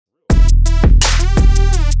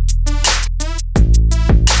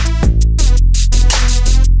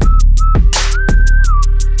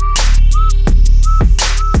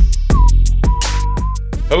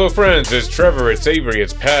Hello friends, it's Trevor, it's Avery,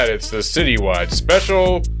 it's Pat, it's the citywide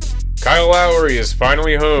special. Kyle Lowry is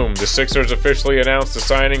finally home. The Sixers officially announced the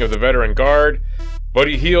signing of the veteran guard.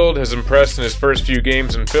 Buddy Hield has impressed in his first few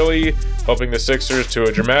games in Philly, helping the Sixers to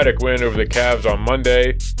a dramatic win over the Cavs on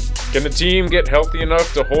Monday. Can the team get healthy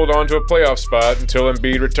enough to hold on to a playoff spot until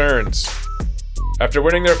Embiid returns? After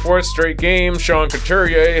winning their fourth straight game,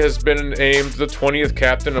 Couturier has been named the 20th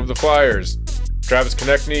captain of the Flyers. Travis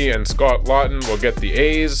Konechny and Scott Lawton will get the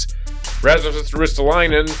A's. Rasmus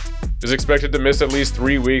Ristolainen is expected to miss at least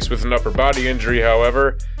 3 weeks with an upper body injury,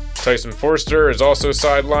 however. Tyson Forster is also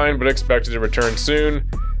sidelined but expected to return soon.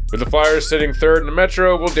 With the Flyers sitting third in the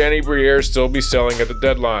Metro, will Danny Briere still be selling at the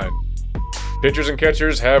deadline? Pitchers and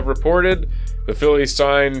catchers have reported. The Phillies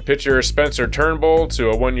signed pitcher Spencer Turnbull to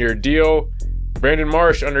a one-year deal. Brandon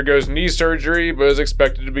Marsh undergoes knee surgery but is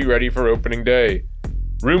expected to be ready for opening day.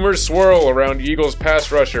 Rumors swirl around Eagles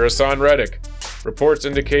pass rusher Haason Reddick. Reports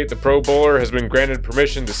indicate the Pro Bowler has been granted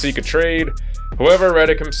permission to seek a trade. However,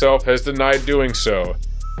 Reddick himself has denied doing so.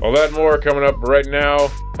 All that and more coming up right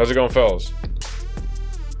now. How's it going, fellas?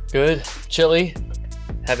 Good. Chilly.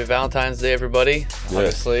 Happy Valentine's Day, everybody. Yeah.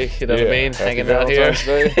 Honestly, you know what I mean? Happy Hanging out here.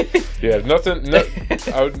 Day. Yeah,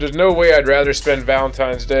 there's no way I'd rather spend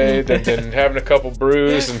Valentine's Day than having a couple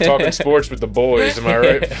brews and talking sports with the boys. Am I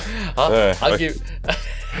right? I'll give...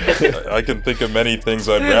 I can think of many things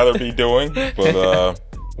I'd rather be doing, but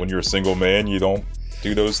when you're a single man, you don't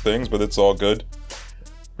do those things, but it's all good.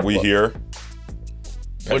 We here.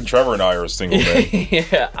 And Trevor and I are a single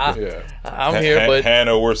man. I'm here, but...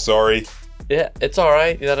 Hannah, we're sorry. Yeah, it's all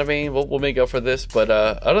right. You know what I mean? We'll make up for this. But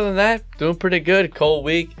other than that, doing pretty good. Cold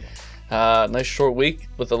week. Nice short week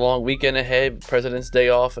with a long weekend ahead. President's Day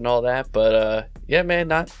off and all that. But yeah, man,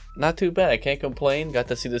 not too bad. I can't complain. Got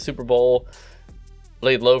to see the Super Bowl.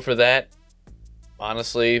 Laid low for that.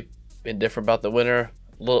 Honestly, been different about the winter.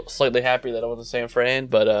 A little slightly happy that I wasn't San Fran.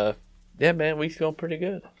 But yeah, man, week's going pretty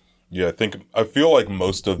good. Yeah, I feel like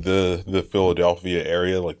most of the Philadelphia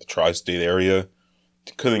area, like the tri-state area,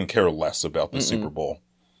 couldn't care less about the Super Bowl.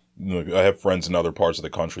 I have friends in other parts of the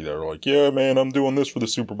country that are like, yeah, man, I'm doing this for the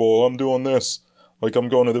Super Bowl. I'm doing this. Like, I'm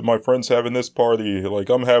going to my friend's having this party. Like,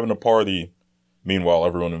 I'm having a party. Meanwhile,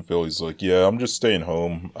 everyone in Philly's like, yeah, I'm just staying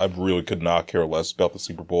home. I really could not care less about the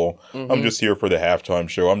Super Bowl. I'm just here for the halftime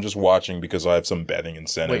show. I'm just watching because I have some betting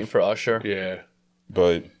incentive. Waiting for Usher. Yeah.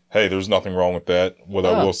 But, hey, there's nothing wrong with that. What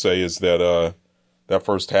I will say is that that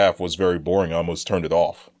first half was very boring. I almost turned it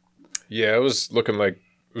off. Yeah, it was looking like,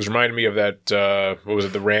 it was reminding me of that, what was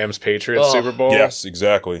it, the Rams-Patriots Super Bowl? Yes,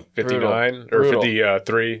 exactly. 59 or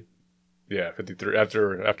 53. Yeah, 53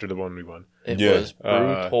 after the one we won. It was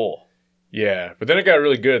brutal. Yeah, but then it got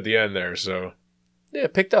really good at the end there, so. Yeah,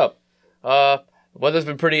 it picked up. Weather's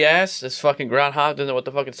been pretty ass. This fucking groundhog doesn't know what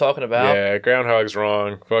the fuck it's talking about. Yeah, groundhog's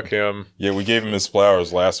wrong. Fuck him. Yeah, we gave him his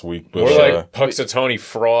flowers last week. But, more like Puxatawny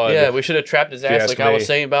fraud. Yeah, we should have trapped his ass like I was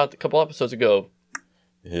saying about a couple episodes ago.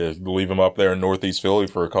 Yeah, leave him up there in Northeast Philly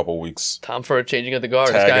for a couple weeks. Time for a changing of the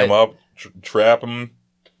guard. Tag him up, trap him.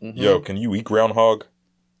 Yo, can you eat groundhog?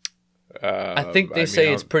 I think they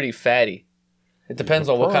say it's pretty fatty. It depends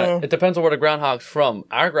on what kind. It depends on where the groundhog's from.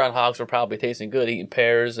 Our groundhogs were probably tasting good, eating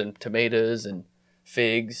pears and tomatoes and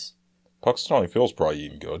figs. Puxatawny Phil's probably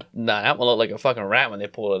eating good. Nah, that one looked like a fucking rat when they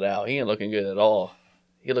pulled it out. He ain't looking good at all.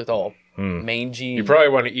 He looked all mangy. You probably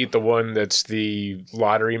want to eat the one that's the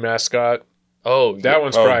lottery mascot. Oh, that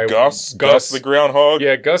one's probably Gus the groundhog.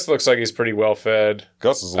 Yeah, Gus looks like he's pretty well fed.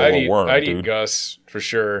 Gus is a little worm, I'd dude. eat Gus for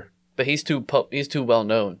sure. But he's too well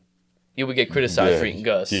known. You would get criticized for eating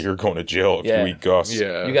Gus. Yeah, you're going to jail if you eat Gus.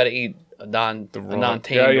 Yeah, you got to eat a non-tamed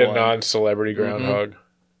one. Non-celebrity groundhog.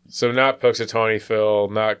 So not Puxatawny Phil,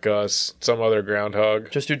 not Gus, some other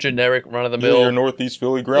groundhog. Just your generic run-of-the-mill. Yeah, your Northeast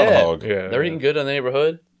Philly groundhog. Yeah, they're eating good in the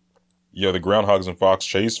neighborhood. Yeah, the groundhogs in Fox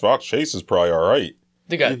Chase. Fox Chase is probably all right.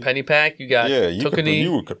 You got Penny Pack. You got Tukani.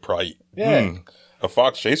 You could probably a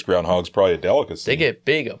Fox Chase groundhog's probably a delicacy. They get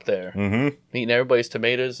big up there. Eating everybody's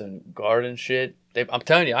tomatoes and garden shit. I'm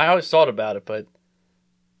telling you, I always thought about it, but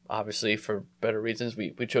obviously for better reasons,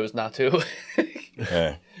 we chose not to.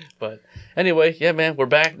 Yeah. But anyway, yeah, man, we're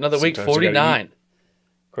back another week. 49.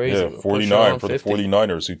 Crazy. Yeah, 49 for 50. The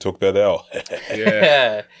 49ers who took that out.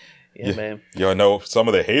 Yeah, man. Yeah, I know some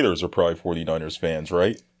of the haters are probably 49ers fans,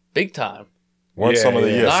 right? Big time. Weren't some of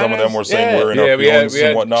them were saying we're in our feelings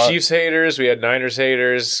and whatnot. Chiefs haters, we had Niners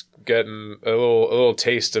haters, getting a little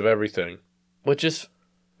taste of everything. Which is,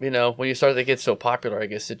 you know, when you start to get so popular, I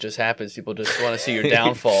guess it just happens. People just want to see your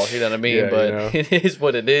downfall. You know what I mean? But it is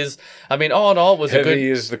what it is. I mean, all in all, was heavy a good. Heavy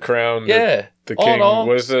is the crown. Yeah, the king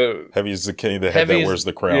was the heavy is the king. The head that wears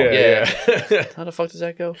the crown. Yeah. How the fuck does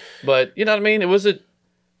that go? But you know what I mean? It was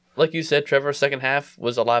like you said, Trevor's second half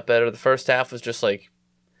was a lot better. The first half was just like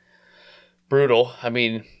brutal. I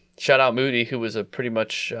mean, shout out Moody, who was a pretty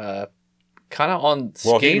much kind of on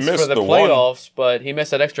skates for the playoffs, but he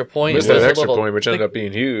missed that extra point. Missed that extra point, which ended up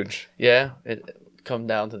being huge. Yeah, it come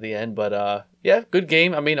down to the end, but yeah, good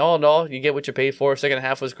game. I mean, all in all, you get what you paid for. Second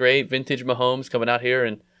half was great. Vintage Mahomes coming out here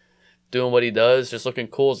and doing what he does, just looking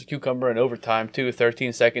cool as a cucumber in overtime too.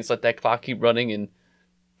 13 seconds, let that clock keep running, and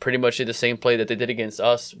pretty much did the same play that they did against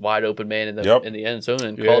us, wide open man in the end zone,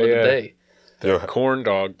 and called it a day. The corn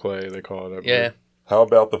dog play, they call it. Yeah. How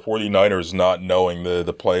about the 49ers not knowing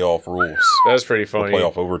the playoff rules? That's pretty funny. The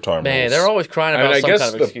playoff overtime rules. Man, they're always crying about some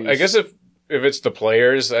kind of excuse. I guess if it's the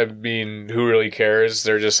players, I mean, who really cares?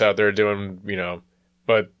 They're just out there doing,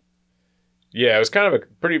 But yeah, it was kind of a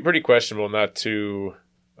pretty questionable not to,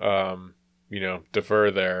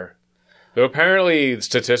 defer there. Though apparently,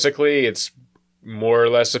 statistically, it's more or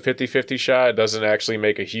less a 50-50 shot. It doesn't actually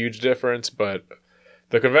make a huge difference, but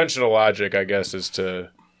the conventional logic, I guess, is to.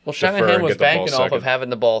 Well, Shanahan was banking off of having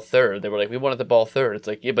the ball third. They were like, we wanted the ball third. It's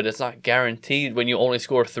like, yeah, but it's not guaranteed when you only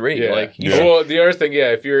score 3. Yeah. Like, Well, the other thing,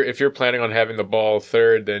 if you're planning on having the ball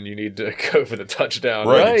third, then you need to go for the touchdown.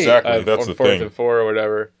 Right, exactly. That's the thing. 4th and 4 or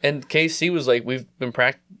whatever. And KC was like,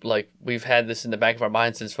 we've had this in the back of our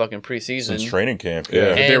mind since fucking preseason. Since training camp, yeah.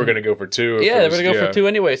 But they were going to go for 2. Yeah, they were going to go for 2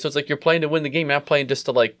 anyway. So it's like you're playing to win the game. You're not playing just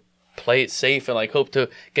to, like, play it safe and, like, hope to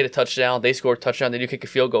get a touchdown. They score a touchdown, then you kick a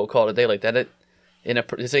field goal, call it a day like that.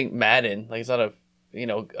 This ain't Madden. Like, it's not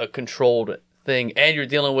a controlled thing. And you're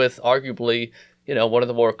dealing with arguably, one of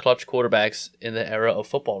the more clutch quarterbacks in the era of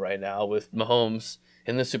football right now with Mahomes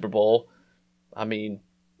in the Super Bowl. I mean,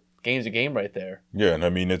 game's a game right there. Yeah, and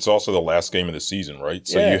I mean, it's also the last game of the season, right?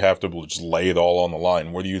 So you have to just lay it all on the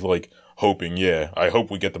line. What are you, hoping? Yeah, I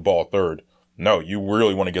hope we get the ball third. No, you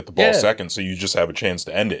really want to get the ball second, so you just have a chance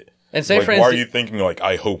to end it. And San Fran's why are you thinking,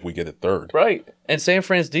 I hope we get it third? Right. And San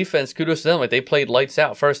Fran's defense, kudos to them. Like, they played lights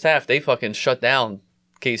out. First half, they fucking shut down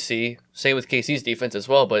KC. Same with KC's defense as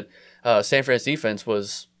well. But San Fran's defense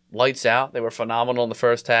was lights out. They were phenomenal in the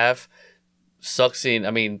first half. Sucks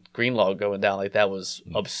seeing, Greenlaw going down like that was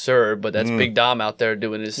absurd. But that's Big Dom out there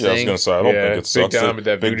doing his thing. I was going to say, I don't think it sucks. Big Dom with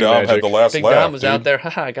that Big Dom had the last Big laugh, Dom was dude. out there.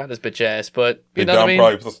 Haha, I got his bitch ass. But Big Dom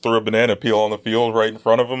probably threw a banana peel on the field right in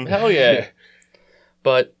front of him. Hell yeah.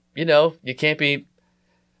 But, you can't be,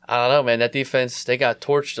 I don't know, man. That defense, they got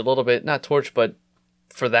torched a little bit. Not torched, but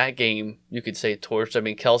for that game, you could say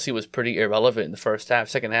torched. Kelsey was pretty irrelevant in the first half.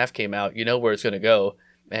 Second half came out. You know where it's going to go.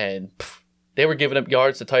 And they were giving up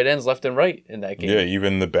yards to tight ends left and right in that game. Yeah,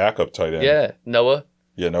 even the backup tight end. Yeah, Noah.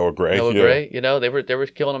 Yeah, Noah Gray. Gray. They were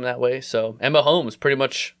killing him that way. So, Emma Holmes pretty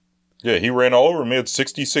much. Yeah, he ran all over him. He had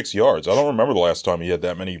 66 yards. I don't remember the last time he had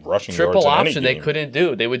that many rushing yards. Triple option they couldn't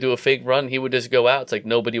do. They would do a fake run. He would just go out. It's like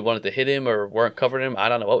nobody wanted to hit him or weren't covering him. I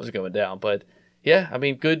don't know what was going down. But, yeah,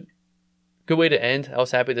 good way to end. I was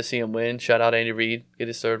happy to see him win. Shout out Andy Reid. Get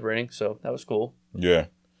his 3rd ring. So, that was cool. Yeah.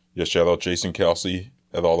 Yeah, shout out Jason Kelsey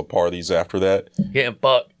at all the parties after that. Getting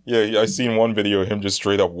bucked. Yeah, I seen one video of him just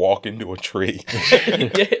straight up walk into a tree.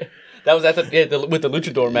 Yeah. That was with the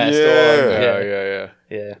luchador mask on.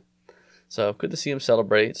 Yeah. So, good to see him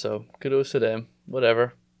celebrate. So, kudos to them.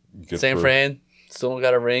 Whatever. San Fran still don't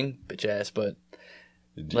got a ring. Bitch ass, but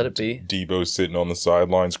let it be. Debo's sitting on the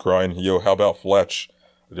sidelines crying, yo, how about Fletch?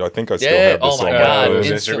 I think I still have this on God.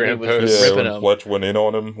 Instagram post. When Fletch went in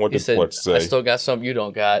on him, what did Fletch say? I still got something you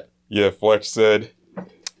don't got. Yeah, Fletch said,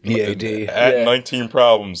 EAD. At 19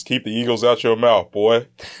 problems, keep the Eagles out your mouth, boy.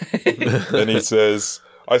 Then he says,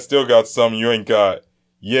 I still got some you ain't got.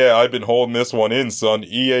 Yeah, I've been holding this one in, son.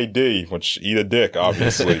 EAD, which eat a dick,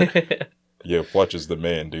 obviously. Yeah, Fletch is the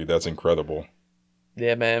man, dude. That's incredible.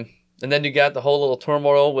 Yeah, man. And then you got the whole little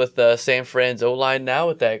turmoil with San Fran's O-line now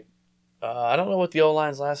with that. I don't know what the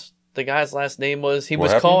O-line's the guy's last name was. He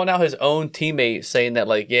was calling out his own teammate, saying that,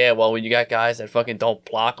 when you got guys that fucking don't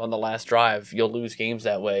block on the last drive, you'll lose games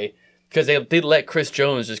that way. Because they did let Chris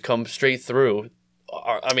Jones just come straight through.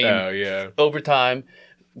 Overtime.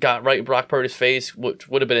 Got right in Brock Purdy's face, which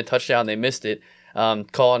would have been a touchdown. They missed it.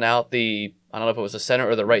 Calling out I don't know if it was the center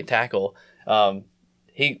or the right tackle.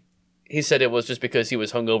 He said it was just because he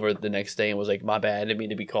was hungover the next day and was like, my bad, I didn't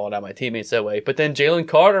mean to be calling out my teammates that way. But then Jalen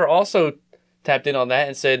Carter also tapped in on that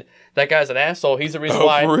and said, that guy's an asshole. He's the reason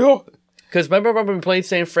why. For real? Because remember when we played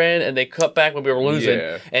San Fran and they cut back when we were losing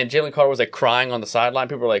and Jalen Carter was crying on the sideline?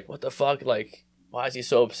 People were like, what the fuck? Why is he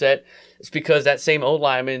so upset? It's because that same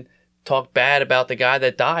O-lineman talked bad about the guy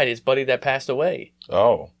that died, his buddy that passed away.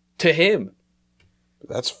 Oh. To him.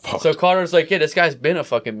 That's fucked. So Carter's like, yeah, this guy's been a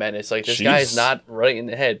fucking menace. This guy's not right in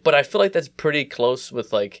the head. But I feel like that's pretty close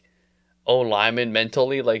with, O-linemen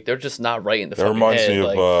mentally, like they're just not right in the That fucking reminds head. me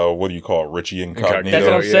Like, of what do you call it, Richie Incognito? that's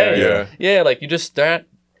what I'm saying. Yeah. Yeah, like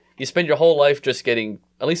you spend your whole life just getting,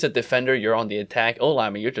 at least a defender, you're on the attack.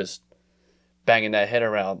 O-lineman, you're just banging that head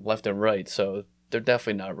around left and right. So they're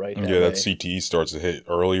definitely not right. That CTE starts to hit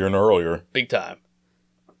earlier and earlier. Big time.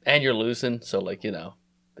 And you're losing, so like,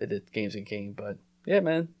 game's a game. But yeah,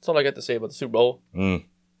 man, that's all I got to say about the Super Bowl.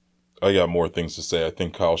 I got more things to say. I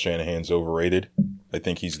think Kyle Shanahan's overrated. I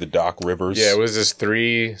think he's the Doc Rivers. Yeah, was this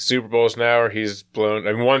 3 Super Bowls now, or he's blown?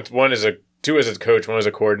 I mean, two as a coach, one as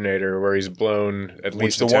a coordinator, where he's blown at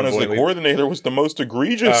least. Which the one as the coordinator was the most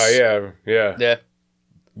egregious. Yeah.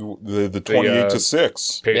 The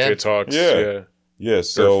 28-6 Patriots Hawks. Yeah.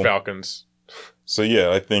 So or Falcons. So yeah,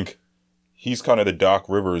 I think he's kind of the Doc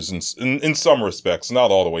Rivers in some respects, not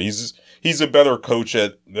all the way. He's a better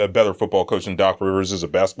football coach than Doc Rivers is a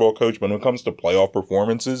basketball coach. But when it comes to playoff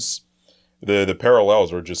performances, the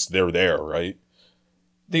parallels are just they're there, right?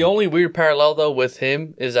 The only weird parallel though with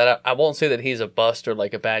him is that I won't say that he's a bust or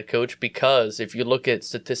like a bad coach, because if you look at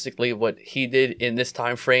statistically what he did in this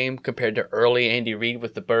time frame compared to early Andy Reid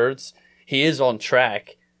with the Birds, he is on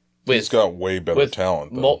track. He's got way better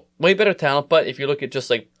talent, though. Way better talent, but if you look at just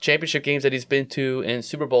like championship games that he's been to and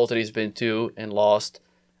Super Bowls that he's been to and lost,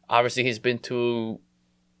 obviously he's been to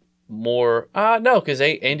more. No, because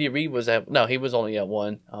Andy Reid he was only at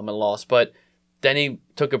one and lost, but then he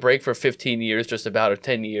took a break for 15 years, just about, or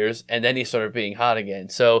 10 years, and then he started being hot again.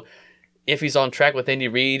 So if he's on track with Andy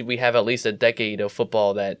Reid, we have at least a decade of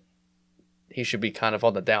football that he should be kind of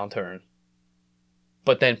on the downturn,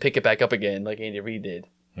 but then pick it back up again like Andy Reid did.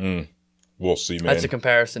 We'll see, man. That's a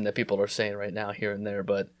comparison that people are saying right now here and there,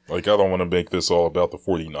 but like, I don't want to make this all about the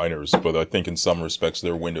 49ers, but I think in some respects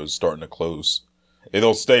their window's starting to close.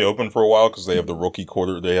 It'll stay open for a while because they have the rookie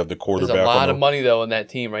they have the quarterback. There's a lot of money though in that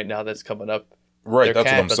team right now that's coming up. Right, that's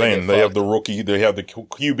what I'm saying. They have the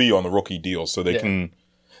QB on the rookie deal, so they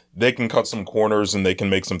can cut some corners and they can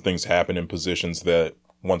make some things happen in positions that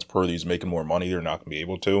once Purdy's making more money, they're not going to be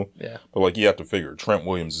able to. Yeah. But like, you have to figure, Trent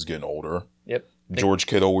Williams is getting older. Yep. George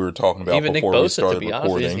Kittle, we were talking about even before Nick Bosa, we started to be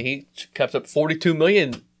recording. honest, he kept up $42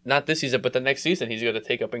 million, not this season, but the next season he's going to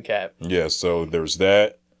take up in cap. Yeah, so there's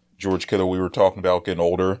that. George Kittle, we were talking about getting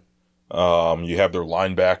older. You have their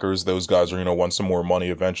linebackers; those guys are going to want some more money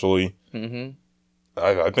eventually. Mm-hmm.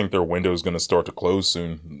 I think their window is going to start to close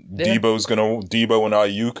soon. Yeah. Debo and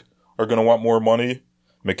Ayuk are going to want more money.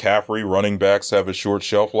 McCaffrey, running backs have a short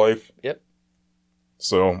shelf life. Yep.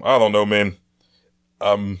 So I don't know, man.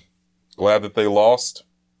 I'm glad that they lost.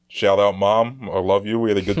 Shout out, Mom. I love you. We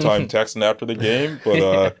had a good time texting after the game.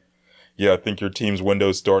 But, yeah, I think your team's window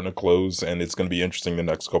is starting to close, and it's going to be interesting the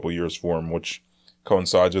next couple of years for them, which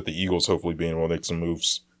coincides with the Eagles hopefully being able to make some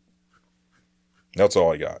moves. That's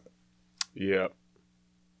all I got. Yep,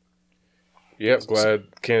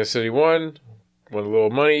 glad Kansas City won a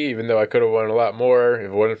little money, even though I could have won a lot more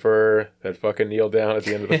if it wasn't for that fucking kneel down at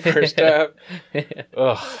the end of the first half.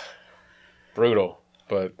 Ugh. Brutal,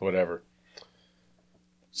 but whatever.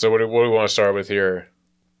 So what do we want to start with here?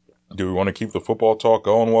 Do we want to keep the football talk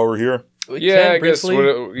going while we're here? I guess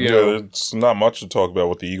it's not much to talk about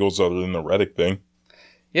with the Eagles other than the Reddick thing.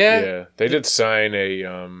 Yeah. They did sign a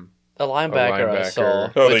linebacker I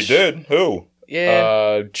saw. Oh, they did? Who?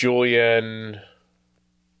 Yeah. Julian.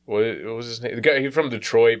 What was his name? The guy from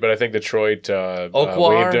Detroit, but I think Detroit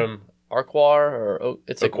waived him.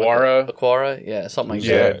 It's Aquara? Aquara? Yeah, something like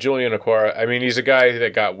that. Yeah, Julian Aquara. I mean, he's a guy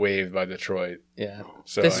that got waived by Detroit. Yeah.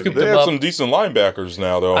 So They have some decent linebackers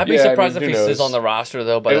now, though. I'd be surprised if he stays on the roster,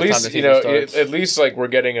 though, by the time the season starts. At least, like, we're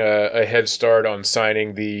getting a head start on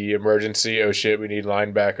signing the emergency, oh shit, we need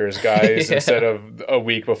linebackers guys instead of a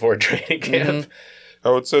week before training camp.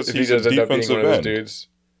 Oh, it says he's a defensive end. Dudes.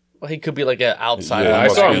 Well, he could be like an outside. I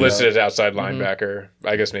saw him listed as outside linebacker.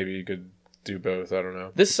 I guess maybe you could do both. I don't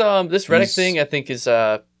know. This Reddick thing, I think, is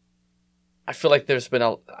I feel like there's been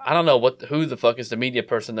I don't know who the fuck is the media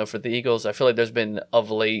person though for the Eagles. I feel like there's been of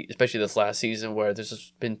late, especially this last season, where there's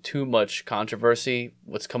just been too much controversy.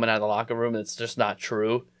 What's coming out of the locker room, it's just not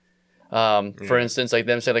true. For instance, like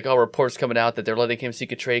them saying like, reports coming out that they're letting him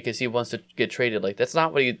seek a trade because he wants to get traded. Like that's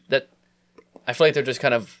not what I feel like they're just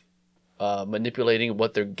kind of manipulating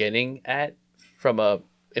what they're getting at from a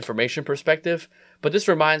information perspective. But this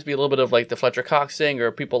reminds me a little bit of like the Fletcher Cox thing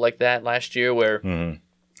or people like that last year where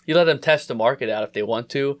you let them test the market out if they want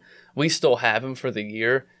to. We still have him for the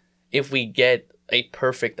year. If we get a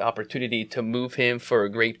perfect opportunity to move him for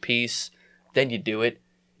a great piece, then you do it.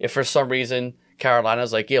 If for some reason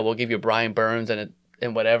Carolina's like, yeah, we'll give you Brian Burns and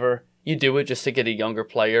whatever, you do it just to get a younger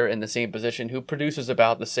player in the same position who produces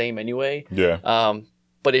about the same anyway. Yeah.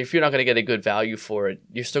 But if you're not going to get a good value for it,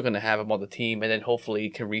 you're still going to have him on the team, and then hopefully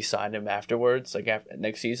you can re-sign him afterwards, like after,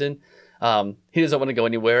 next season. He doesn't want to go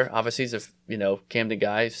anywhere. Obviously, he's a Camden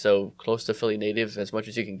guy, so close to Philly native as much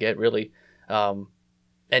as you can get, really. And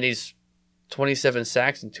he's 27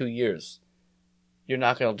 sacks in 2 years. You're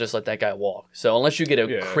not going to just let that guy walk. So unless you get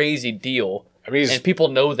a crazy deal, and people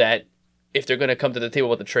know that if they're going to come to the table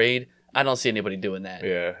with a trade, I don't see anybody doing that.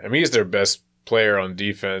 Yeah, I mean, he's their best player on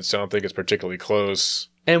defense. I don't think it's particularly close.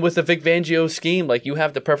 And with the Vic Fangio scheme, like, you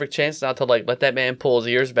have the perfect chance now to, like, let that man pull his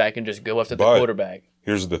ears back and just go after the quarterback.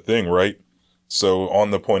 Here's the thing, right? So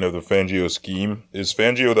on the point of the Fangio scheme, is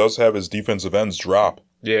Fangio does have his defensive ends drop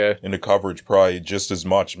into coverage probably just as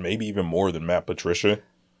much, maybe even more than Matt Patricia.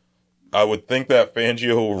 I would think that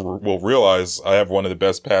Fangio will realize I have one of the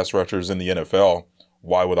best pass rushers in the NFL.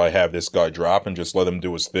 Why would I have this guy drop and just let him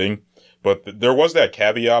do his thing? But there was that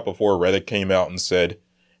caveat before Reddick came out and said,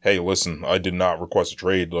 hey, listen, I did not request a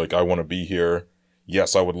trade. Like, I want to be here.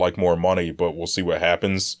 Yes, I would like more money, but we'll see what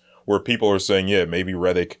happens. Where people are saying, yeah, maybe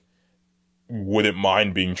Reddick wouldn't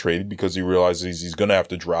mind being traded because he realizes he's going to have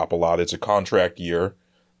to drop a lot. It's a contract year.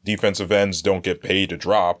 Defensive ends don't get paid to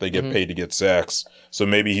drop. They get paid to get sacks. So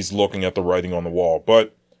maybe he's looking at the writing on the wall.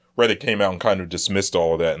 But Reddick came out and kind of dismissed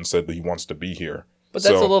all of that and said that he wants to be here. But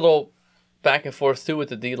that's a little back and forth, too, with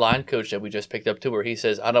the D-line coach that we just picked up, too, where he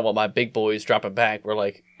says, I don't want my big boys dropping back. We're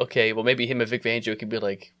like, okay, well, maybe him and Vic Fangio could be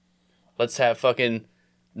like, let's have fucking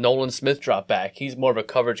Nolan Smith drop back. He's more of a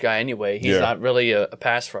coverage guy anyway. He's not really a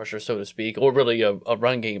pass rusher, so to speak, or really a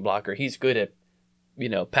run game blocker. He's good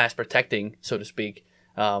at, pass protecting, so to speak.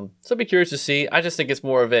 So I'd be curious to see. I just think it's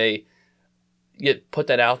more of you put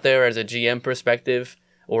that out there as a GM perspective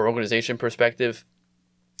or organization perspective.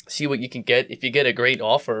 See what you can get. If you get a great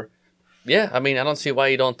offer, I mean, I don't see why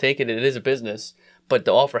you don't take it. It is a business, but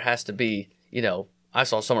the offer has to be, I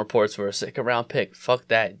saw some reports for a second-round pick. Fuck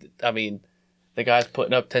that. I mean, the guy's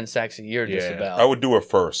putting up 10 sacks a year just about. I would do a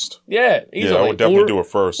first. Yeah, easily. I would definitely do a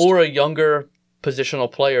first. Or a younger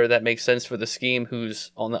positional player that makes sense for the scheme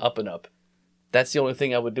who's on the up and up. That's the only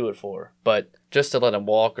thing I would do it for. But just to let him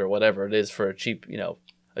walk or whatever it is for a cheap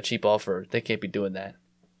offer, they can't be doing that.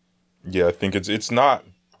 Yeah, I think it's not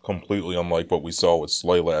completely unlike what we saw with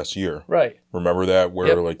Slay last year. Right. Remember that? Where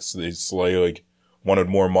Slay wanted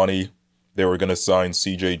more money. They were going to sign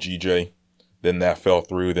CJ GJ. Then that fell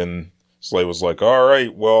through. Then Slay was like, all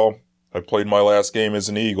right, well, I played my last game as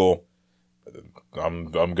an Eagle. I'm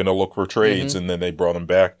going to look for trades. And then they brought him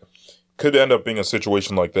back. Could end up being a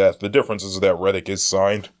situation like that. The difference is that Reddick is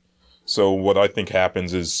signed. So what I think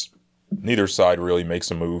happens is neither side really makes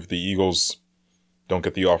a move. The Eagles don't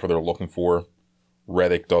get the offer they're looking for.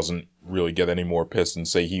 Reddick doesn't really get any more pissed and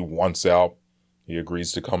say he wants out. He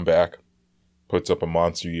agrees to come back, puts up a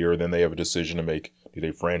monster year, then they have a decision to make. Do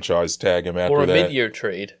they franchise tag him after that? Or a mid-year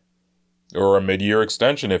trade. Or a mid-year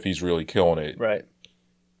extension if he's really killing it. Right.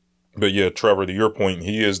 But yeah, Trevor, to your point,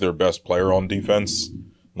 he is their best player on defense.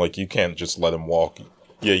 Like, you can't just let him walk.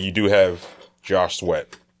 Yeah, you do have Josh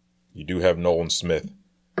Sweat. You do have Nolan Smith.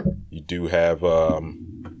 You do have,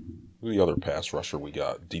 who's the other pass rusher we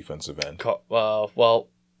got? Defensive end. Well,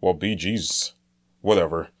 BG's,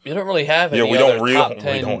 whatever. You don't really have any we other don't top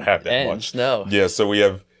 10 we don't have that ends, much. No. Yeah, so we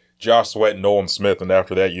have Josh Sweat and Nolan Smith, and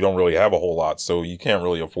after that, you don't really have a whole lot. So you can't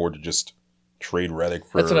really afford to just trade Reddick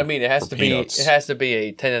for. That's what I mean. It has to peanuts. be. It has to be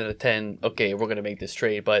a 10 out of 10. Okay, we're gonna make this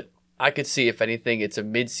trade, but I could see if anything, it's a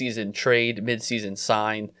mid-season trade, mid-season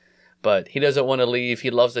sign. But he doesn't want to leave. He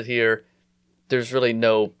loves it here. There's really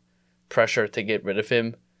no pressure to get rid of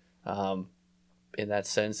him. In that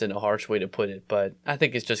sense, in a harsh way to put it. But I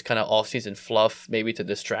think it's just kind of off-season fluff, maybe to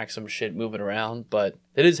distract some shit moving around. But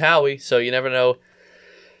it is Howie, so you never know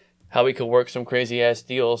how he could work some crazy-ass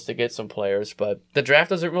deals to get some players. But the draft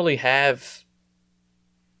doesn't really have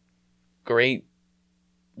great,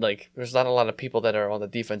 there's not a lot of people that are on the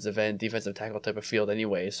defensive end, defensive tackle type of field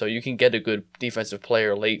anyway. So you can get a good defensive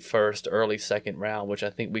player late first, early second round, which I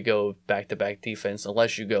think we go back-to-back defense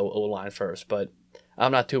unless you go O-line first. But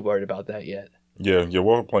I'm not too worried about that yet. Yeah,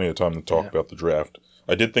 we'll have plenty of time to talk about the draft.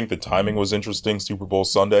 I did think the timing was interesting. Super Bowl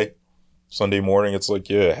Sunday morning. It's like,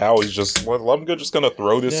 Howie's just, I'm just going to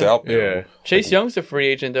throw this out there. Yeah. Chase Young's a free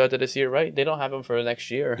agent, though, after this year, right? They don't have him for next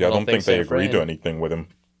year. Yeah, I don't think they agreed to anything with him.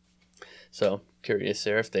 So, curious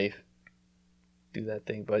there if they do that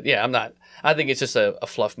thing. But, yeah, I think it's just a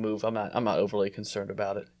fluff move. I'm not overly concerned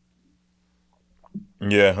about it.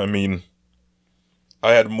 Yeah, I mean,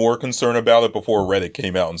 I had more concern about it before Reddick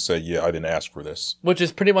came out and said, yeah, I didn't ask for this. Which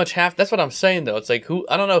is pretty much half. That's what I'm saying, though. It's like,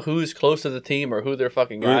 I don't know who's close to the team or who their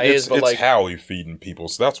fucking guy is, but it's Howie feeding people,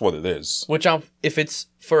 so that's what it is. Which if it's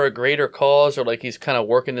for a greater cause or like he's kind of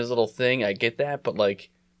working his little thing, I get that. But like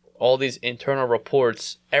all these internal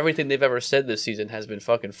reports, everything they've ever said this season has been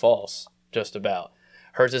fucking false, just about.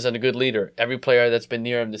 Hurts isn't a good leader. Every player that's been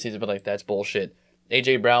near him this season has been like, that's bullshit.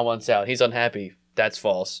 AJ Brown wants out. He's unhappy. That's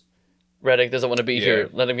false. Reddick doesn't want to be here.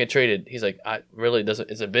 Let him get traded. He's like, I really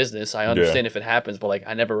doesn't. It's a business. I understand if it happens, but like,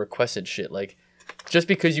 I never requested shit. Like, just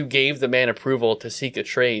because you gave the man approval to seek a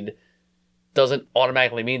trade doesn't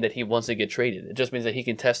automatically mean that he wants to get traded. It just means that he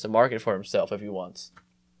can test the market for himself if he wants.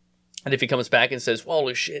 And if he comes back and says,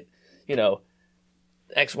 holy shit, you know,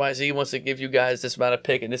 XYZ wants to give you guys this amount of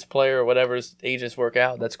pick and this player or whatever's agents work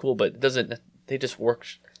out, that's cool. But it doesn't. They just work.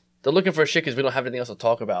 They're looking for shit because we don't have anything else to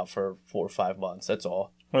talk about for 4 or 5 months. That's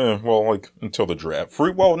all. Yeah, well, like until the draft.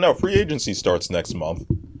 Free agency starts next month.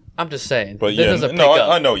 I'm just saying. But yeah,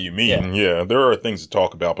 I know what you mean. Yeah, there are things to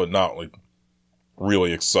talk about, but not like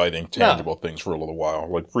really exciting, tangible things for a little while.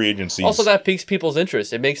 Like free agency. Also, that piques people's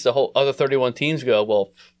interest. It makes the whole other 31 teams go,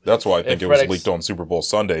 well. That's why I think it was leaked on Super Bowl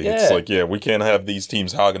Sunday. Yeah. It's like, we can't have these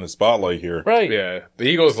teams hogging the spotlight here. Right. Yeah. The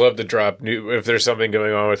Eagles love to drop if there's something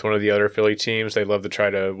going on with one of the other Philly teams, they love to try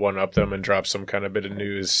to one-up them and drop some kind of bit of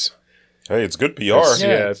news. Hey, it's good PR.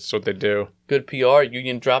 Yeah, that's what they do. Good PR.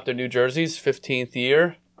 Union dropped their new jerseys, 15th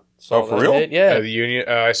year. Oh, for real? Yeah. The Union,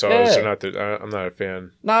 I saw it, so I'm not a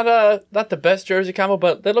fan. Not the best jersey combo,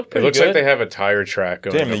 but they look pretty good. It looks like they have a tire track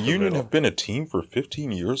going. Damn, the Union have been a team for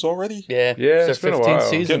 15 years already? Yeah. Yeah, it's been a while.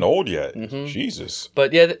 Season. Getting old yet. Mm-hmm. Jesus.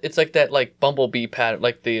 But yeah, it's like that like bumblebee pattern,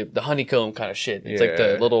 like the honeycomb kind of shit. It's like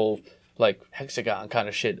the little like hexagon kind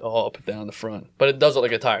of shit all up and down the front. But it does look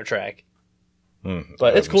like a tire track.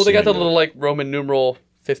 But it's cool. They got the little like Roman numeral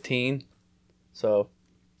 15. So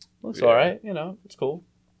looks all right. You know, it's cool.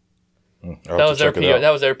 That was their PR.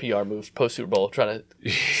 That was their PR move post Super Bowl, trying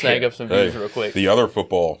to snag up some views real quick. The other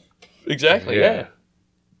football. Exactly. Yeah.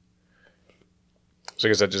 So I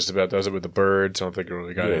guess that just about does it with the Birds. I don't think we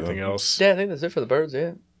really got anything else. Yeah, I think that's it for the Birds.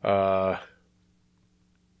 Yeah.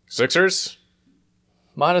 Sixers.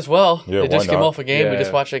 Might as well. Yeah, they just came not? off a game. We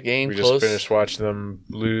just watched that game. We close. just finished watching them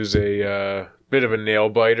lose a bit of a nail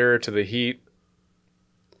biter to the Heat.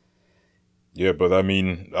 Yeah, but I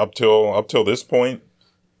mean, up till this point.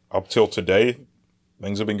 Up till today,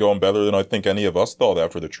 things have been going better than I think any of us thought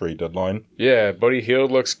after the trade deadline. Yeah, Buddy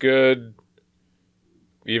Hield looks good.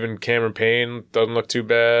 Even Cameron Payne doesn't look too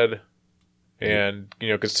bad. And, you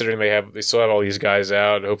know, considering they still have all these guys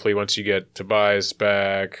out, hopefully once you get Tobias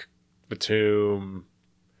back, Batum,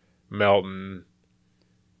 Melton,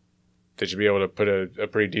 they should be able to put a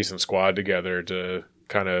pretty decent squad together to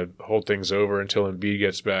kind of hold things over until Embiid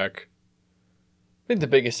gets back. I think the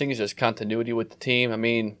biggest thing is just continuity with the team. I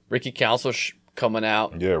mean, Ricky Council coming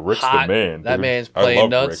out. Yeah, Rick's hot. the man. That dude. man's playing I love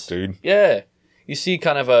nuts. Rick, dude. Yeah. You see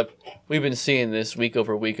kind of we've been seeing this week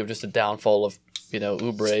over week of just a downfall of, you know,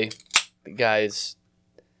 Oubre. The guy's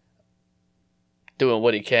doing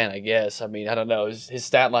what he can, I guess. I mean, I don't know. His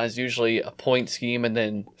stat line is usually a point scheme and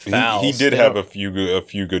then fouls. He did have a few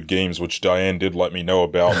good games, which Diane did let me know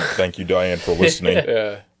about. Thank you, Diane, for listening.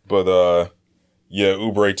 Yeah. But, yeah,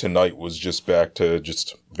 Oubre tonight was just back to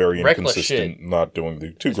just very Reckless inconsistent, shit. not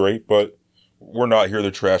doing too great. But we're not here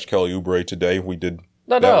to trash Kelly Oubre today. We did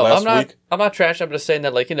last week. I'm not trash. I'm just saying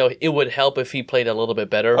that, like, you know, it would help if he played a little bit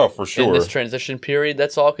better. Oh, for sure. In this transition period,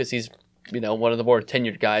 that's all, because he's, you know, one of the more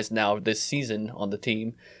tenured guys now this season on the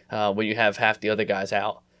team when you have half the other guys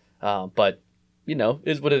out. But, you know,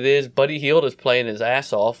 is what it is. Buddy Hield is playing his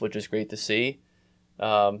ass off, which is great to see.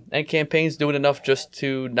 And Campaign's doing enough just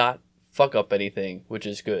to not fuck up anything, which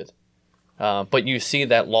is good. But you see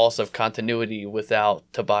that loss of continuity without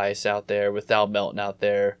Tobias out there, without Melton out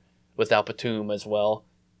there, without Batum as well.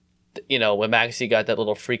 You know, when Maxey got that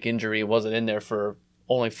little freak injury, wasn't in there for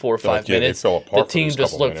only 4 or 5 minutes. The team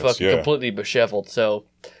just looked fucking completely disheveled. So,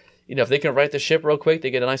 you know, if they can right the ship real quick,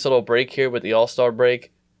 they get a nice little break here with the All-Star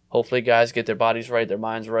break. Hopefully guys get their bodies right, their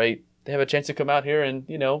minds right. They have a chance to come out here and,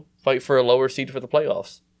 you know, fight for a lower seed for the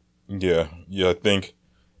playoffs. Yeah, I think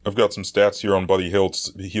I've got some stats here on Buddy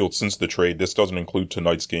Hield since the trade. This doesn't include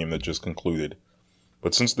tonight's game that just concluded.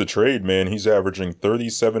 But since the trade, man, he's averaging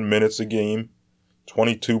 37 minutes a game,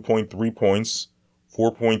 22.3 points,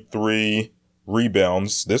 4.3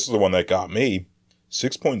 rebounds. This is the one that got me.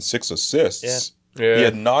 6.6 assists. Yeah. He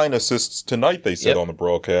had 9 assists tonight, they said on the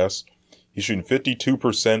broadcast. He's shooting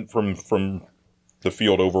 52% from the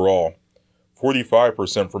field overall.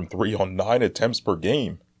 45% from 3 on 9 attempts per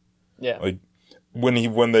game. Yeah. Like,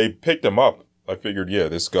 when they picked him up, I figured,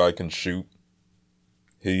 this guy can shoot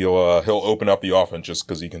He'll open up the offense just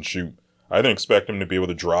because he can shoot. I didn't expect him to be able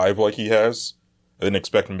to drive like he has. I didn't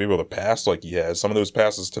expect him to be able to pass like he has. Some of those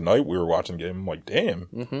passes tonight we were watching the game, I'm like, damn,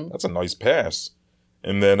 that's a nice pass.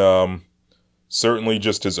 And then certainly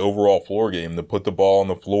just his overall floor game, to put the ball on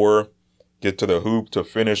the floor, get to the hoop, to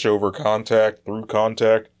finish over contact, through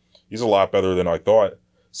contact. He's a lot better than I thought.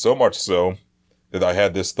 So much so that I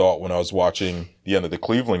had this thought when I was watching the end of the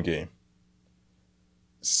Cleveland game.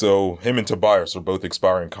 So him and Tobias are both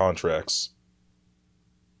expiring contracts.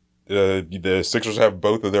 The Sixers have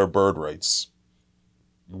both of their bird rights.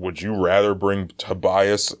 Would you rather bring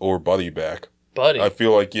Tobias or Buddy back? Buddy. I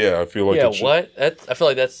feel like yeah. What? I feel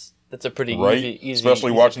like that's a pretty easy.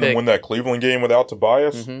 Especially easy watching pick. them win that Cleveland game without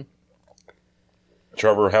Tobias. Mm-hmm.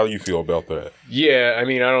 Trevor, how do you feel about that? Yeah, I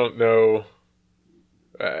mean, I don't know.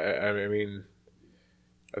 I mean,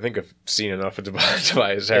 I think I've seen enough of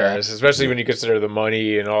Tobias Harris, especially when you consider the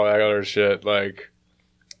money and all that other shit. Like,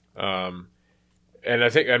 and I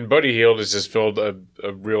think Buddy Hield has just filled a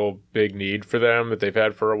real big need for them that they've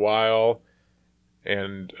had for a while.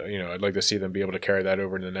 And, I'd like to see them be able to carry that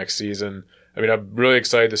over into the next season. I mean, I'm really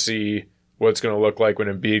excited to see what it's going to look like when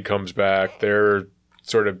Embiid comes back. They're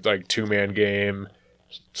sort of like two-man game,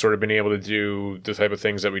 sort of been able to do the type of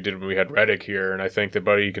things that we did when we had Reddick here. And I think that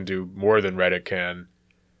Buddy can do more than Reddick can.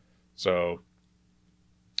 So,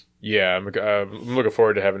 yeah, I'm looking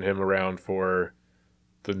forward to having him around for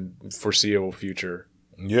the foreseeable future.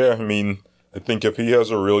 Yeah, I mean, I think if he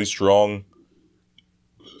has a really strong,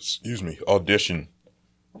 audition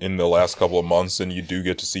in the last couple of months, and you do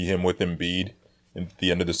get to see him with Embiid at the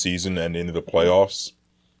end of the season and into the playoffs,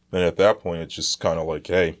 then at that point it's just kind of like,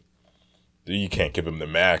 hey, you can't give him the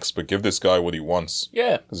max, but give this guy what he wants.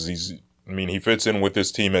 Yeah. Because he fits in with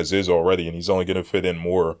this team as is already, and he's only going to fit in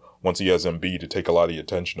more once he has Embiid to take a lot of the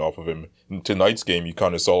attention off of him. In tonight's game, you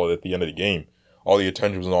kind of saw it at the end of the game. All the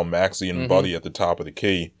attention was on Maxey and Buddy at the top of the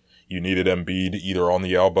key. You needed Embiid either on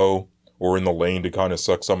the elbow or in the lane to kind of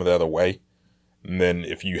suck some of that away. And then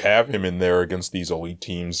if you have him in there against these elite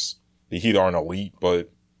teams, the Heat aren't elite,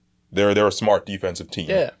 but they're a smart defensive team.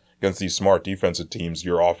 Yeah. Against these smart defensive teams,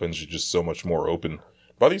 your offense is just so much more open.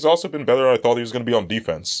 Buddy's also been better than I thought he was going to be on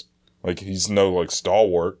defense. Like, he's no,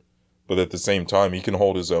 stalwart, but at the same time, he can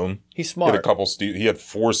hold his own. He's smart. He had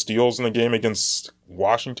 4 steals in the game against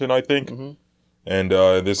Washington, I think. Mm-hmm. And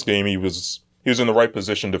this game, he was in the right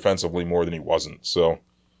position defensively more than he wasn't. So,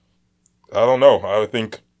 I don't know. I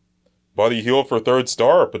think Buddy Hield for third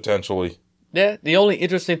star, potentially. Yeah, the only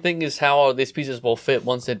interesting thing is how all these pieces will fit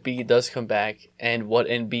once Embiid does come back, and what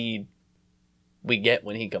Embiid we get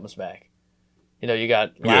when he comes back. You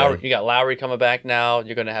got Lowry, you got Lowry coming back now.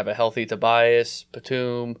 You're going to have a healthy Tobias,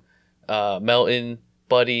 Batum, Melton,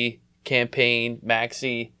 Buddy, Campaign,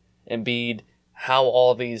 Maxey, Embiid. How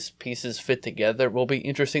all these pieces fit together will be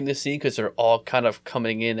interesting to see because they're all kind of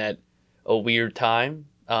coming in at a weird time.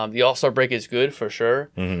 The All-Star break is good for sure,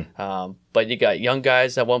 but you got young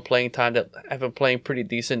guys that want playing time that have been playing pretty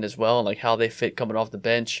decent as well, and like how they fit coming off the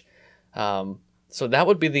bench. So that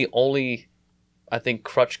would be the only, I think,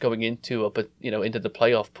 crutch going into into the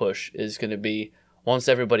playoff push is going to be once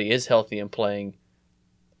everybody is healthy and playing.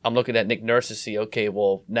 I'm looking at Nick Nurse to see, okay,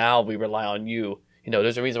 well now we rely on you.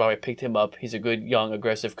 There's a reason why we picked him up. He's a good, young,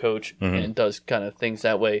 aggressive coach and does kind of things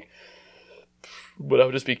that way. But I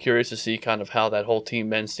would just be curious to see kind of how that whole team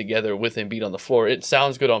mends together with Embiid on the floor. It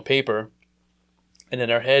sounds good on paper. And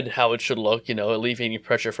in our head, how it should look, alleviating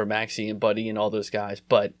pressure for Maxey and Buddy and all those guys.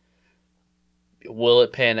 But will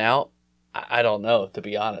it pan out? I don't know, to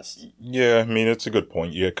be honest. Yeah, it's a good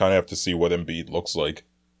point. You kind of have to see what Embiid looks like.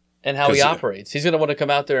 And how he operates. He's going to want to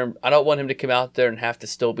come out there. I don't want him to come out there and have to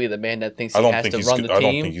still be the man that thinks he has to run the team. I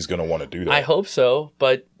don't think he's going to want to do that. I hope so,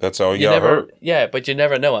 but that's how he got hurt. Yeah, but you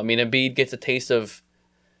never know. Embiid gets a taste of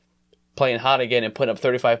playing hot again and putting up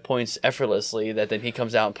 35 points effortlessly, that then he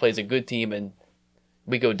comes out and plays a good team and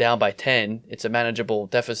we go down by 10. It's a manageable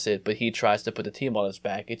deficit, but he tries to put the team on his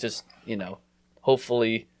back. It's just,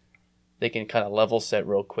 hopefully they can kind of level set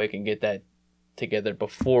real quick and get that together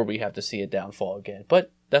before we have to see a downfall again.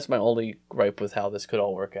 But that's my only gripe with how this could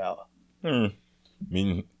all work out.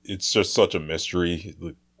 It's just such a mystery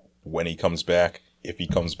when he comes back, if he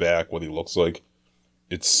comes back, what he looks like.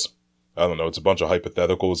 I don't know, it's a bunch of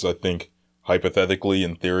hypotheticals, I think. Hypothetically,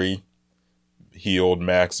 in theory, Hield,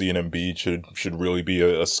 Maxey, and Embiid should really be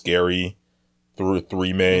a scary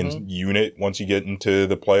three-man unit once you get into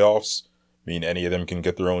the playoffs. Any of them can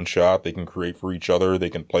get their own shot. They can create for each other. They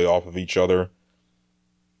can play off of each other.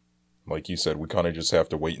 Like you said, we kind of just have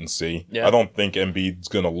to wait and see. Yeah. I don't think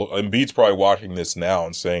Embiid's probably watching this now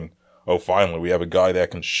and saying, oh, finally, we have a guy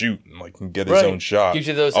that can shoot and like can get his Right. own shot. Gives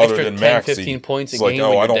you those Other extra than 10, Maxey, 15 points a it's like, game oh,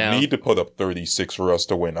 when I you're don't down. need to put up 36 for us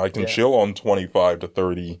to win. I can Yeah. chill on 25 to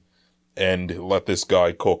 30 and let this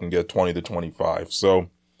guy cook and get 20 to 25. So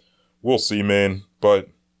we'll see, man. But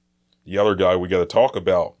the other guy we got to talk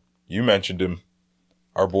about, you mentioned him,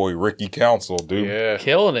 our boy Ricky Council, dude. Yeah.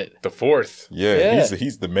 Killing it. The fourth. Yeah.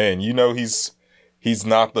 He's the man. You know, he's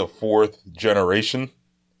not the fourth generation.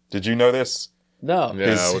 Did you know this? No.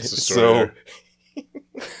 Yeah, what's the story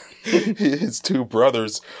His two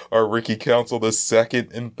brothers are Ricky Council the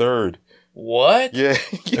second and third. What? Yeah.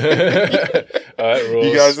 That rules.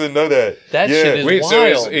 You guys didn't know that. That yeah. shit is Wait,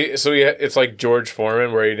 wild. it's like George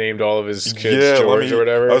Foreman, where he named all of his kids Yeah, George or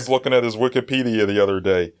whatever. I was looking at his Wikipedia the other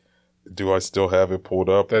day. Do I still have it pulled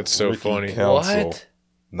up? That's so Ricky funny. Council. What?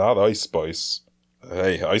 Not Ice Spice.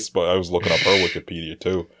 Hey, Ice Spice. I was looking up her Wikipedia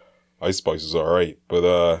too. Ice Spice is alright.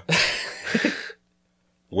 But,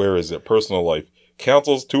 where is it? Personal life.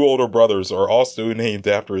 Council's two older brothers are also named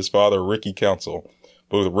after his father, Ricky Council.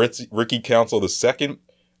 Both Ricky Council II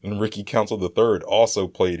and Ricky Council III also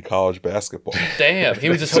played college basketball. Damn. He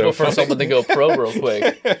was just So hoping for funny. someone to go pro real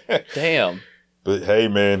quick. Damn. But hey,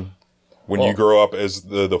 man, when you Well- grow up as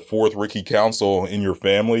the fourth Ricky Council in your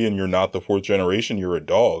family and you're not the fourth generation, you're a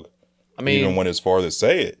dog. I mean, Even went as far to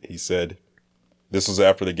say it. He said, this was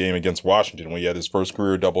after the game against Washington when he had his first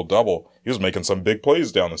career double-double. He was making some big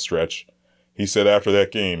plays down the stretch. He said after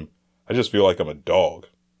that game, I just feel like I'm a dog.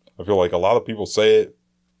 I feel like a lot of people say it,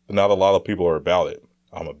 but not a lot of people are about it.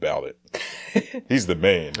 I'm about it. He's the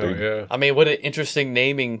man, Oh dude. yeah. I mean, what an interesting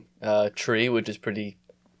naming tree, which is pretty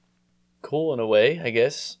cool in a way, I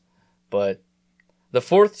guess. But the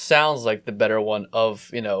fourth sounds like the better one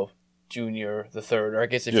of, Junior, the third. Or I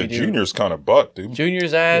guess if Yeah, you do Junior's kind of buck, dude.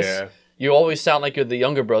 Junior's ass, Yeah. you always sound like you're the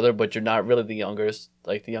younger brother, but you're not really the youngest,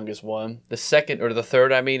 like the youngest one. The second or the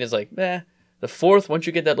third, I mean, is like, meh. The fourth, once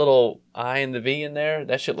you get that little I and the V in there,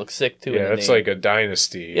 that shit looks sick too. in Yeah, the it's name. like a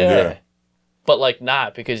dynasty. Yeah. Yeah. But like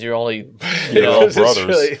not because you're only They're all It's brothers.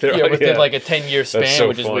 really- they're you're all- within yeah. like a 10-year span, so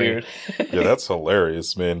which is funny. weird. Yeah, that's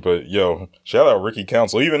hilarious, man. But, yo, shout out Ricky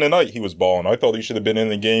Council. Even tonight, he was balling. I thought he should have been in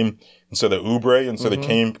the game instead of Oubre, instead of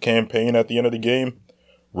campaign at the end of the game.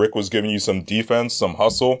 Rick was giving you some defense, some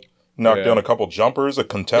hustle, knocked Yeah. down a couple jumpers, a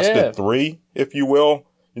contested Yeah. three, if you will.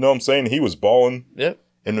 You know what I'm saying? He was balling. Yep.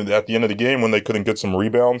 And at the end of the game, when they couldn't get some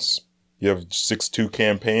rebounds, you have 6'2"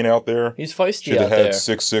 campaign out there. He's feisty Should out have had there.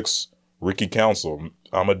 6'6" Ricky Council.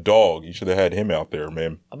 I'm a dog. You should have had him out there,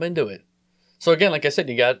 man. I'm into it. So again, like I said,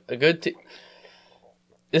 you got a good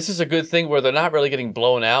this is a good thing where they're not really getting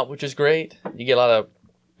blown out, which is great. You get a lot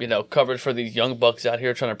of, coverage for these young bucks out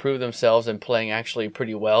here trying to prove themselves and playing actually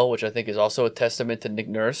pretty well, which I think is also a testament to Nick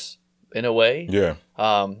Nurse in a way. Yeah.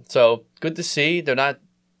 So good to see. They're not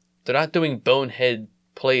doing bonehead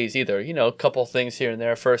plays either. A couple things here and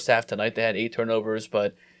there. First half tonight they had 8 turnovers,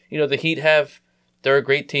 but the Heat they're a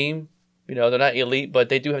great team. They're not elite, but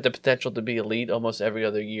they do have the potential to be elite almost every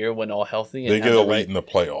other year when all healthy. And They have get the elite right- in the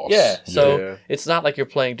playoffs. Yeah, so Yeah. it's not like you're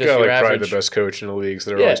playing just Got your like probably average. the best coach in the leagues.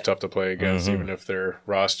 They're Yeah. always tough to play against, Mhm. even if their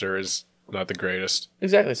roster is not the greatest.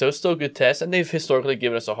 Exactly. So it's still a good test, and they've historically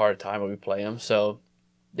given us a hard time when we play them. So,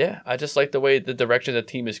 yeah, I just like the way the direction the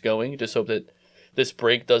team is going. Just hope that this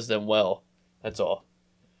break does them well. That's all.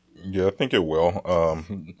 Yeah, I think it will.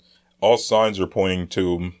 All signs are pointing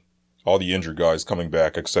to all the injured guys coming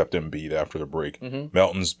back except Embiid after the break. Mhm.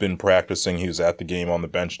 Melton's been practicing. He was at the game on the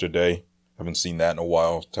bench today. Haven't seen that in a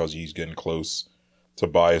while. Tells you he's getting close.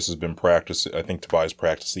 Tobias has been practicing. I think Tobias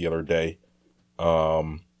practiced the other day.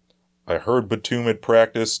 I heard Batum had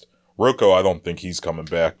practiced. Rocco, I don't think he's coming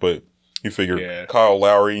back, but you figure Yeah. Kyle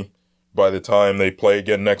Lowry, by the time they play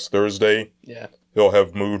again next Thursday, Yeah. he'll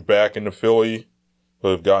have moved back into Philly.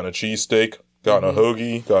 He'll have gotten a cheesesteak, gotten a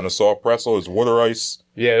hoagie, gotten a soft pretzel, his water ice.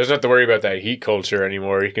 Yeah, doesn't have to worry about that heat culture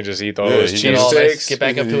anymore. He can just eat all Yeah, those he can Get all that, cheesesteaks. get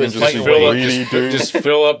back up He to his can just fighting fill weight. up- greedy, dude. Just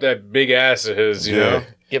fill up that big ass of his, you know?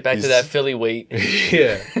 Get back to He's- that Philly weight.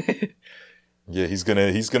 Yeah. Yeah, he's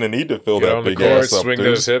gonna need to fill Get that on the big court, ass up, swing dude.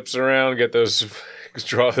 those hips around,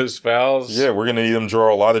 draw those fouls. Yeah, we're gonna need him to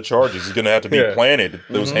draw a lot of charges. He's gonna have to be Yeah. planted.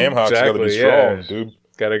 Those ham hocks gotta be Exactly, strong, yeah. dude.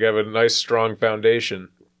 Gotta have a nice, strong foundation.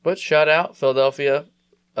 But shout out Philadelphia,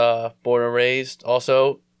 born and raised.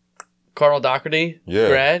 Also, Cardinal Doherty, Yeah.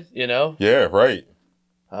 grad. Yeah, right.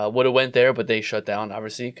 Would have went there, but they shut down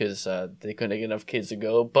obviously because they couldn't get enough kids to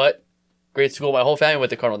go. But great school. My whole family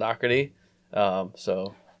went to Cardinal Doherty.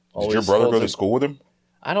 So Did your brother go to school with him?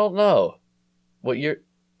 I don't know. What year?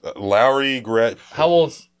 Lowry, How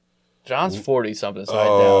old's John's 40 something? So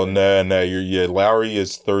Oh, I doubt nah. Lowry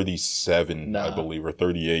is 37, Nah. I believe, or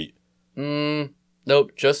 38. it.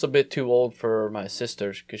 Nope, just a bit too old for my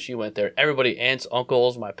sisters because she went there. Everybody, aunts,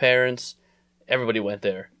 uncles, my parents, everybody went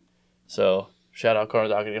there. So shout out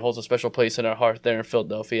Cardinal Docker. He holds a special place in our heart there in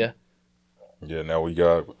Philadelphia. Yeah, now we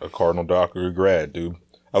got a Cardinal Docker grad, dude.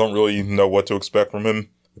 I don't really know what to expect from him.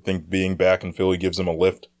 I think being back in Philly gives him a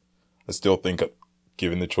lift. I still think,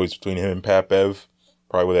 given the choice between him and Pat Bev,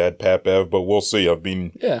 probably would add Pat Bev, but we'll see.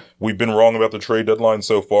 We've been wrong about the trade deadline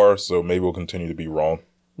so far, so maybe we'll continue to be wrong.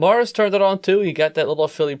 Morris turned it on too. He got that little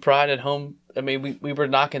Philly pride at home. I mean, we were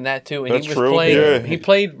knocking that too, and That's he was true. playing. Yeah. He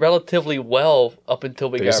played relatively well up until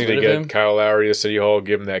we They got just need rid to of get him. Kyle Lowry to City Hall,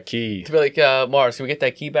 give him that key. To be like, Morris, can we get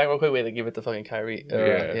that key back real quick? Wait, they give it to fucking Kyrie.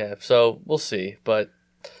 Yeah. So we'll see, but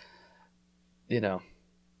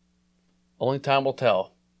only time will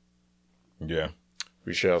tell. Yeah.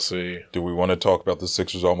 We shall see. Do we want to talk about the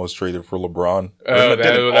Sixers almost traded for LeBron?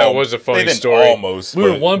 That was a funny they story. Almost. We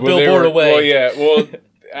were one billboard away. Well, yeah. Well,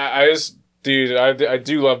 I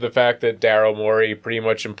do love the fact that Daryl Morey pretty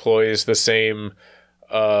much employs the same,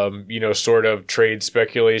 sort of trade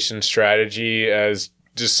speculation strategy as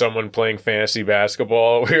just someone playing fantasy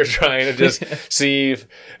basketball. We were trying to just see if,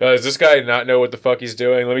 does this guy not know what the fuck he's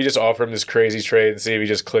doing? Let me just offer him this crazy trade and see if he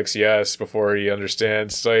just clicks yes before he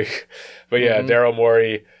understands. But yeah, Daryl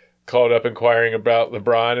Morey called up inquiring about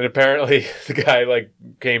LeBron, and apparently the guy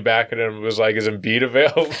came back at him and was like, "Is Embiid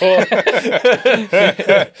available?"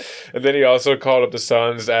 And then he also called up the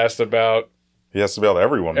Suns, asked about. He asked about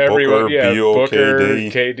everyone. Everyone, Beal, Booker,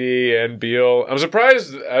 KD. KD, and Beal. I'm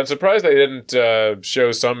surprised they didn't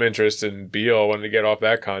show some interest in Beal when they get off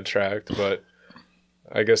that contract, but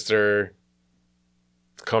I guess they're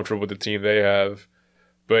comfortable with the team they have.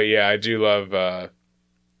 But yeah, I do love.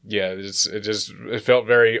 It felt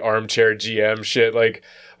very armchair GM shit. Like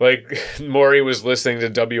Morey was listening to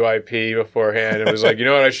WIP beforehand and was like, you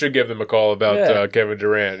know what, I should give them a call about Kevin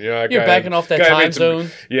Durant. You're backing off that time zone.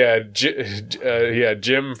 Yeah,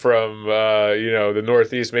 Jim from the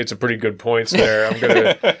Northeast made some pretty good points there. I'm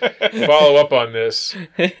gonna follow up on this.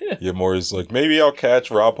 Yeah, Morey's like, maybe I'll catch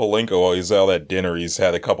Rob Pelinka while he's out at dinner. He's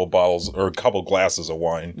had a couple bottles or a couple glasses of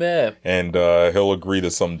wine. Yeah, and he'll agree to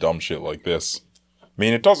some dumb shit like this. I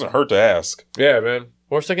mean, it doesn't hurt to ask. Yeah, man.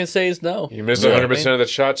 Worst I can say is no. You miss 100% of the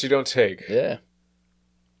shots you don't take. Yeah.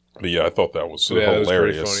 But yeah, I thought that was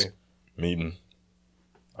hilarious. Meeting.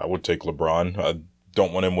 I would take LeBron. I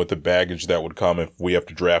don't want him with the baggage that would come if we have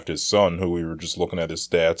to draft his son, who we were just looking at his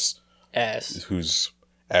stats. Who's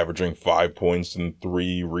averaging 5 points and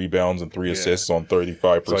 3 rebounds and 3 assists on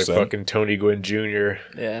 35%. It's like fucking Tony Gwynn Jr.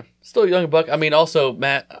 Yeah. Still a young buck. I mean, also,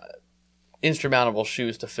 Matt, insurmountable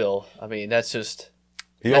shoes to fill. I mean, that's just...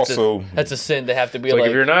 That's a sin to have to be like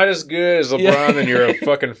if you're not as good as LeBron, then you're a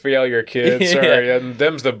fucking failure, kid. Sorry, and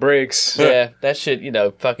them's the breaks. Yeah, that shit,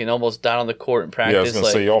 fucking almost died on the court in practice. Yeah, I was gonna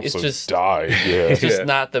say he also died. Yeah, it's just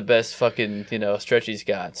not the best fucking stretch he's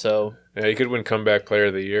got. So yeah, he could win comeback player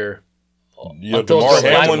of the year. Yeah, DeMar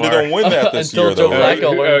Hamlin didn't win that this year, though.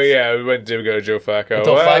 We went to go to Joe Flacco.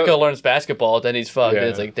 Until Flacco learns basketball, then he's fucked. Yeah.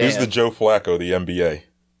 It's like, damn. Who's the Joe Flacco, the NBA?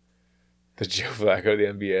 The Joe Flacco, the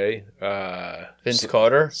NBA. Vince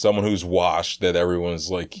Carter. Someone who's washed that everyone's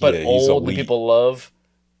like, but yeah, old, he's elite. People love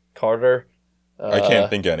Carter. I can't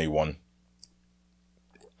think of anyone.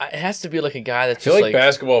 It has to be like a guy that's I feel like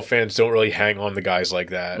basketball fans don't really hang on to guys like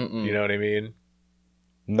that. You know what I mean?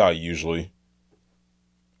 Not usually.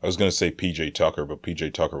 I was going to say P.J. Tucker, but P.J.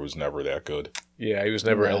 Tucker was never that good. Yeah, he was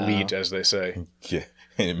never elite, as they say. Yeah.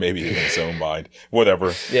 Maybe in his own mind.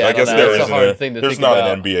 Whatever. Yeah, I guess there's not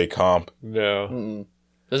an NBA comp. No.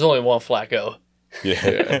 There's only one Flacco.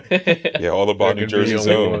 Yeah. Yeah, all about New Jersey's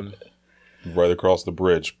own. Right across the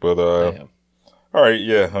bridge. But, all right,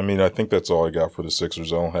 yeah. I mean, I think that's all I got for the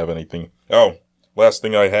Sixers. I don't have anything. Oh, last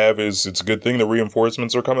thing I have is it's a good thing the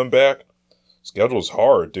reinforcements are coming back. Schedule's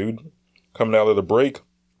hard, dude. Coming out of the break,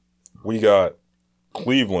 we got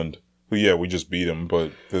Cleveland. Yeah, we just beat them,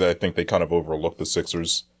 but I think they kind of overlooked the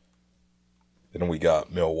Sixers. And then we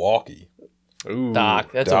got Milwaukee. Ooh,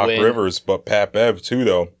 Doc a win. Rivers, but Pat Bev too,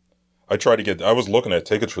 though. I was looking at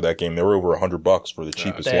tickets for that game. They were over $100 for the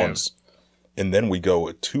cheapest ones. And then we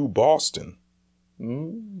go to Boston.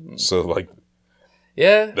 So,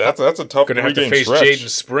 yeah, that's a tough Gonna have to face stretch. Jaden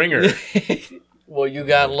Springer. Well, you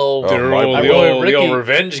got a little... the old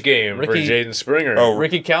revenge game for Jaden Springer. Oh,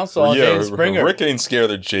 Ricky Council on Jaden Springer. Rick ain't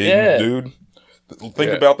scared of Jaden, dude.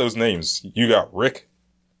 Think about those names. You got Rick.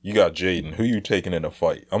 You got Jaden. Who you taking in a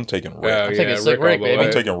fight? I'm taking Rick. I'm taking Slick Rick, baby.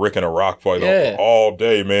 I'm taking Rick in a rock fight all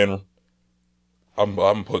day, man.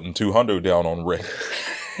 I'm putting 200 down on Rick.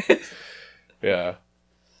 Yeah.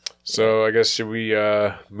 So I guess should we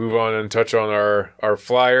move on and touch on our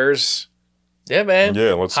Flyers? Yeah, man.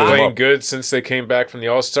 Yeah, let's hit him Playing up. good since they came back from the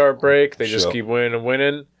All-Star break. They just Sure. keep winning and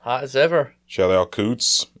winning. Hot as ever. Shout out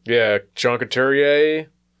Coots. Yeah, Sean Couturier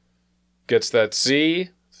gets that C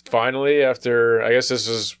finally after, I guess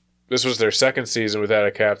this was their second season without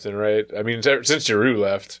a captain, right? I mean, since Giroux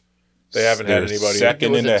left, they haven't had Their anybody. Second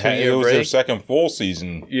It was in a the 2-year it was their break. second full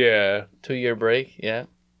season. Yeah, 2-year break. Yeah.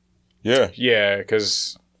 Yeah. yeah,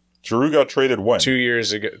 because Giroux got traded when? 2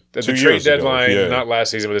 years ago, at 2 the trade years ago, deadline, yeah. not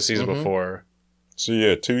last season, but the season Mhm. before. So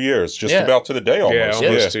yeah, 2 years. Just Yeah. about to the day almost. Yeah,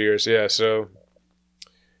 almost Yeah. 2 years. Yeah, so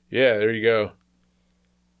yeah, there you go.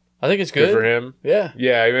 I think it's Good good. for him. Yeah.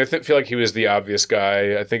 Yeah, I mean, feel like he was the obvious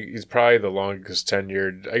guy. I think he's probably the longest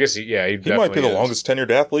tenured. I guess, he He might be definitely the is. longest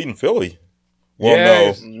tenured athlete in Philly. Well,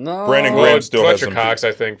 Yeah, no. No. Brandon Well, Graham still has Fletcher him. Cox,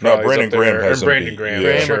 I think. No, probably is Brandon up there. Graham has Or him Brandon beat. Graham, Yeah.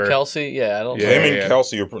 Graham sure. or Kelsey? Yeah, I don't Yeah. know. Him and yeah.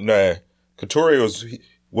 Kelsey are nah. Couturier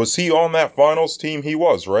was he on that finals team? He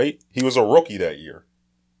was, right? He was a rookie that year.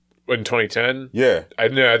 In 2010? Yeah. I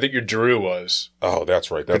think your Drew was. Oh, that's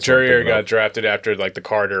right. That's what I'm Couturier thinking got of. drafted after like the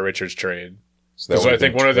Carter Richards trade. So that So I would've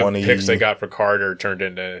think been one of the 20 picks they got for Carter turned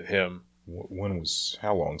into him.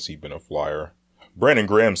 how long's he been a Flyer? Brandon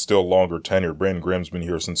Graham's still longer tenured. Brandon Graham's been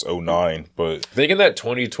here since 2009, but I think in that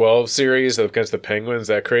 2012 series against the Penguins,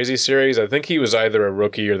 that crazy series, I think he was either a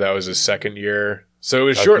rookie or that was his second year. So it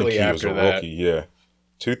was I shortly think he was after a that. rookie, yeah.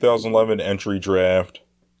 2011 entry draft.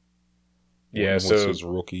 Yeah, When was so his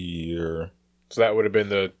rookie year? that would have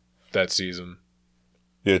been that season.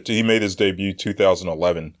 Yeah, he made his debut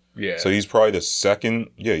 2011. Yeah. So he's probably the second.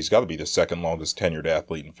 Yeah, he's got to be the second longest tenured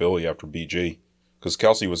athlete in Philly after BG, because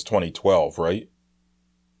Kelsey was 2012, right?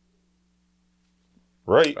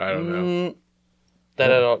 Right. I don't know.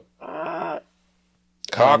 That I don't.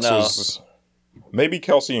 Cox no. was maybe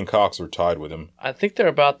Kelsey and Cox are tied with him. I think they're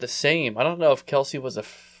about the same. I don't know if Kelsey was a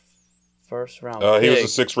first round. He was a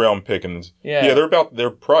pick. 6th round pick, and Yeah. they're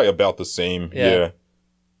probably about the same. Yeah. Yeah.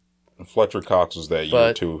 And Fletcher Cox was that year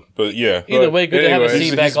But- too, but yeah. Either But way, good to have a anyway,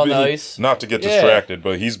 C back on the ice. Not to get Yeah. distracted,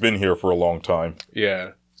 but he's been here for a long time.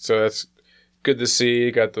 Yeah. So that's good to see.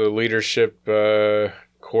 Got the leadership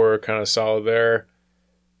core kind of solid there.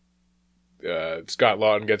 Scott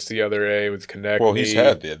Lawton gets the other A with Konechny. Well, he's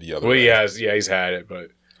had the other. Well, he A. has. Yeah, he's had it, but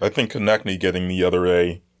I think Konechny getting the other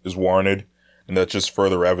A is warranted, and that's just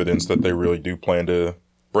further evidence that they really do plan to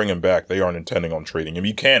bring him back. They aren't intending on trading him.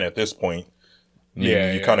 You can at this point. I mean,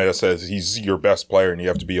 Yeah, you yeah. kind of says he's your best player, and you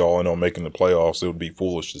have to be all in on making the playoffs. It would be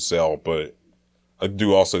foolish to sell, but I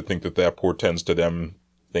do also think that portends to them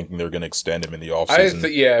thinking they're going to extend him in the offseason.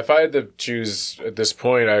 yeah, if I had to choose at this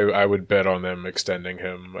point, I would bet on them extending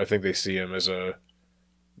him. I think they see him as a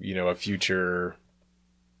future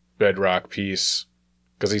bedrock piece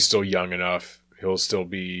because he's still young enough. He'll still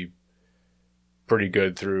be pretty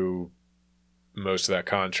good through most of that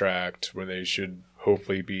contract when they should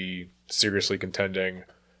hopefully be seriously contending.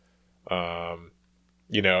 I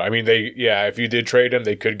mean, if you did trade him,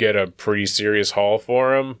 they could get a pretty serious haul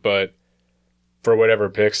for him, but for whatever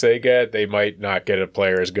picks they get, they might not get a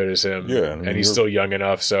player as good as him. Yeah, I mean, and he's still young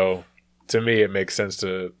enough, so to me, it makes sense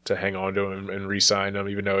to hang on to him and re-sign him,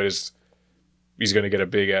 even though he's going to get a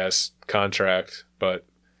big-ass contract, but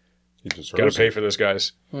He deserves got to pay it. for those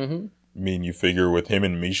guys. Mm-hmm. I mean, you figure with him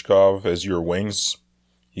and Mishkov as your wings,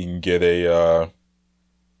 you can get a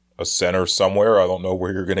center somewhere. I don't know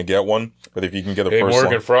where you're going to get one, but if you can get a Hey, first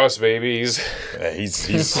Morgan line, Frost, baby, he's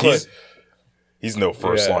no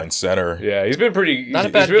first Yeah. line center. yeah, he's been pretty. Not a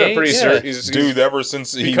he's bad been game, pretty. yeah. He's Dude, ever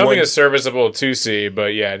since he becoming went, a serviceable 2C,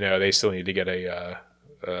 but yeah, no, they still need to get a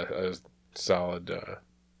solid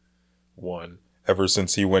one. ever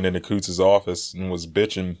since he went into Coots' office and was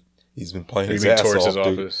bitching, he's been playing You his mean ass towards off, his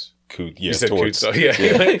dude. office? Coot, You yeah, said towards. Coots,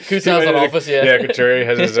 yeah. Coots has an office, yeah. Yeah, Couturier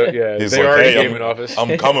has his yeah. He's They like, already hey, gave him an office.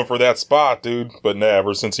 I'm coming for that spot, dude. But nah,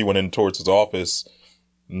 ever since he went in towards his office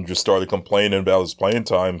and just started complaining about his playing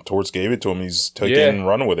time, Torts gave it to him. He's taken and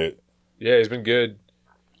run with it. Yeah, he's been good.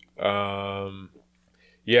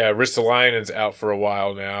 Ristolainen's out for a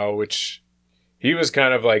while now, which he was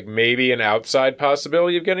kind of like maybe an outside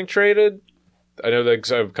possibility of getting traded. I know that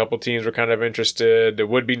a couple teams were kind of interested. It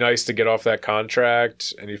would be nice to get off that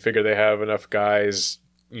contract, and you figure they have enough guys,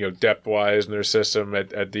 depth-wise in their system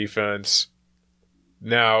at defense.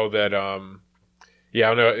 Now that, I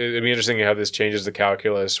don't know. It'd be interesting how this changes the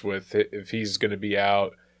calculus with if he's going to be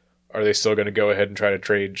out. Are they still going to go ahead and try to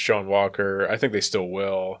trade Sean Walker? I think they still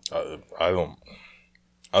will. I don't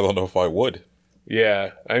know if I would.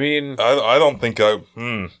 Yeah, I mean, I don't think I.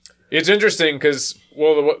 it's interesting because,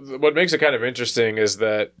 well, what makes it kind of interesting is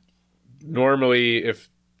that normally if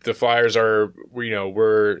the Flyers are,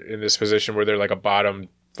 we're in this position where they're like a bottom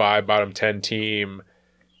 5, bottom 10 team,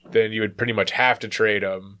 then you would pretty much have to trade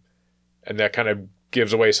them. and that kind of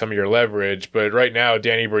gives away some of your leverage. But right now,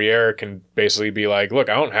 Danny Briere can basically be like, look,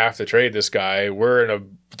 I don't have to trade this guy. We're in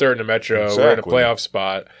a third in the Metro. Exactly. We're in a playoff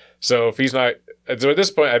spot. So if he's not, so at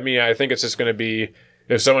this point, I mean, I think it's just going to be,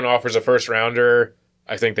 if someone offers a first rounder,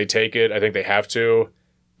 I think they take it. I think they have to.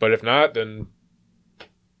 But if not, then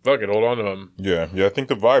fuck it, hold on to him. Yeah, I think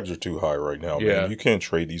the vibes are too high right now, man. Yeah. You can't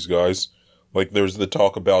trade these guys. Like, there's the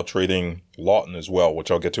talk about trading Lawton as well, which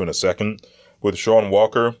I'll get to in a second. With Sean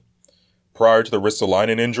Walker, prior to the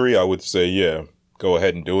Ristolainen injury, I would say, yeah, go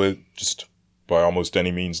ahead and do it, just by almost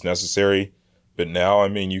any means necessary. But now, I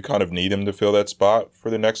mean, you kind of need him to fill that spot for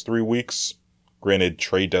the next 3 weeks. Granted,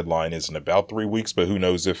 trade deadline isn't about 3 weeks, but who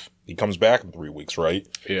knows if he comes back in 3 weeks, right?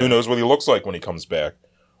 Yeah. Who knows what he looks like when he comes back?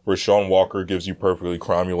 Where Sean Walker gives you perfectly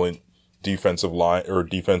cromulent defensive line or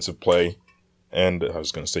defensive play, and I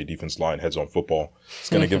was going to say defense line, heads on football. It's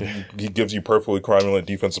going to he gives you perfectly cromulent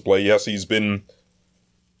defensive play. Yes, he's been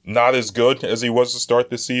not as good as he was to start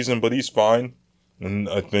this season, but he's fine. And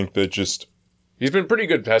I think that just He's been pretty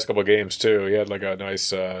good the past couple of games too. He had like a nice,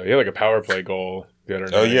 he had like a power play goal the other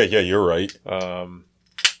night. oh yeah, you're right.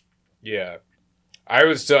 Yeah, I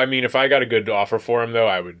would still. I mean, if I got a good offer for him though,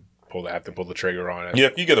 I would have to pull the trigger on it. Yeah,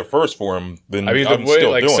 if you get a first for him, then I mean, I'm the way still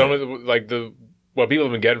like doing some it. of the what people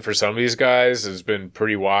have been getting for some of these guys has been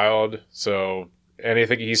pretty wild. So, and I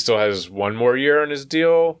think he still has one more year on his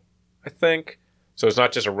deal, I think. So it's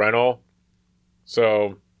not just a rental.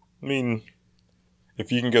 So, I mean,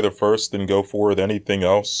 if you can get a first, then go for it. Anything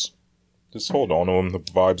else, just hold on to him. The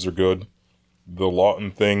vibes are good. The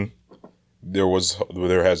Lawton thing, there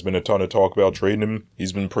has been a ton of talk about trading him.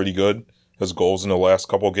 He's been pretty good. Has goals in the last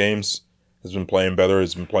couple games. Has been playing better.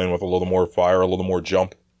 Has been playing with a little more fire, a little more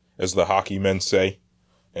jump, as the hockey men say.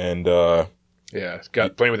 And yeah,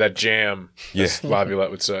 got playing with that jam, as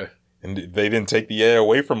Laviolette would say. And they didn't take the A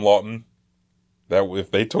away from Lawton. That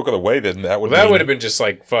if they took it away, then that would have been just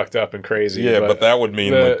like fucked up and crazy. Yeah, but that would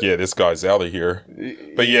mean like, yeah, this guy's out of here.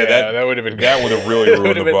 But yeah, that would have been that would have really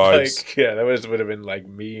ruined the vibes. Like, yeah, that would have been like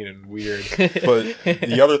mean and weird. But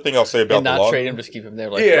the other thing I'll say about and the not Lawton, trade him, just keep him there.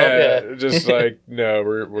 Like, just like no,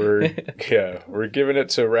 we're giving it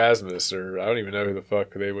to Rasmus, or I don't even know who the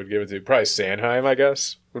fuck they would give it to. Probably Sanheim, I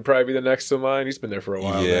guess, would probably be the next in line. He's been there for a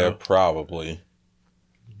while. Yeah, now. probably.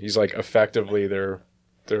 He's like effectively their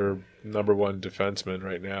number one defenseman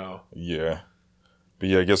right now. Yeah. But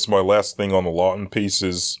yeah, I guess my last thing on the Lawton piece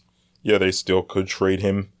is, yeah, they still could trade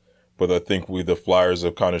him, but I think the Flyers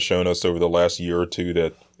have kind of shown us over the last year or two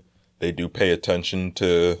that they do pay attention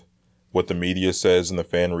to what the media says and the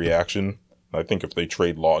fan reaction. I think if they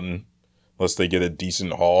trade Lawton, unless they get a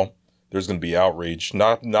decent haul, there's going to be outrage.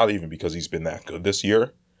 Not even because he's been that good this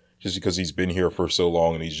year, just because he's been here for so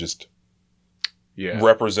long and he's just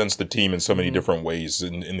represents the team in so many different ways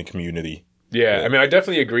in the community. Yeah, I mean, I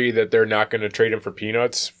definitely agree that they're not going to trade him for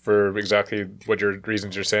peanuts for exactly what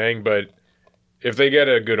reasons you're saying, but if they get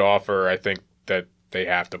a good offer, I think that they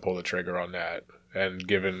have to pull the trigger on that. And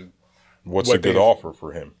given what's a good offer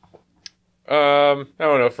for him? I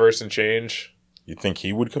don't know, first and change. You think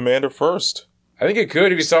he would command a first? I think it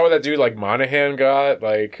could if you saw what that dude like Monahan got,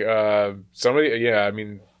 like somebody. Yeah, I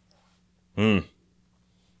mean.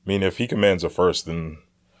 I mean, if he commands a first, then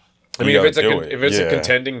I mean, if it's a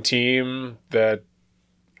contending team that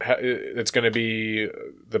it's going to be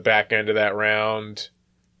the back end of that round.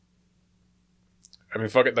 I mean,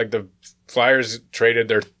 fuck it. Like the Flyers traded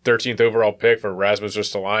their 13th overall pick for Rasmus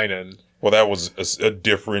Ristolainen. Well, that was a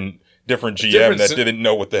different GM that didn't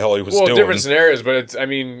know what the hell he was doing. Well, different scenarios, but it's. I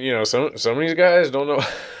mean, you know, some of these guys don't know.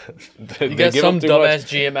 You got some dumbass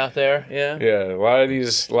GM out there, yeah. Yeah, a lot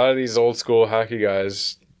of these old school hockey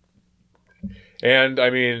guys. And I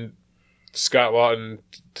mean, Scott Lawton,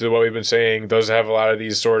 to what we've been saying, does have a lot of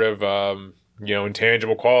these sort of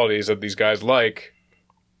intangible qualities that these guys like,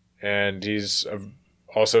 and he's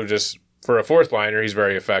also just for a fourth liner, he's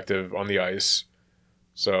very effective on the ice.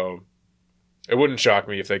 So it wouldn't shock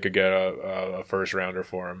me if they could get a first rounder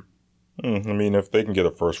for him. I mean, if they can get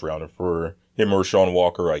a first rounder for him or Sean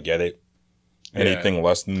Walker, I get it. Anything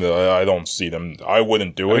less than I don't see them. I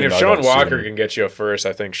wouldn't do it. I mean, if Sean Walker can get you a first,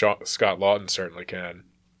 I think Scott Lawton certainly can.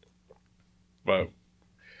 But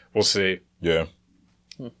we'll see. Yeah.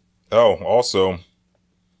 Oh, also,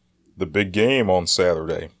 the big game on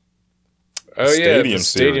Saturday. Oh, the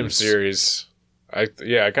Stadium Series. I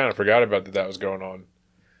kind of forgot about that was going on.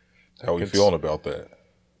 How are you feeling about that?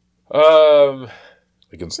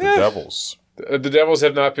 Against the Devils. The Devils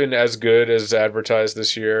have not been as good as advertised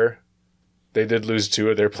this year. They did lose 2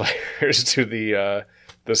 of their players to the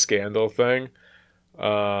scandal thing.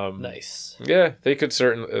 Nice. Yeah, they could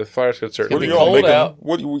certainly. The Flyers could certainly. What are you all making?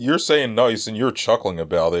 What you're saying nice, and you're chuckling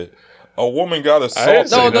about it. A woman got didn't assaulted.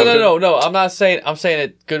 say No. I'm not saying. I'm saying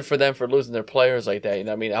it good for them for losing their players like that. You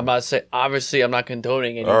know what I mean? I'm not saying. Obviously, I'm not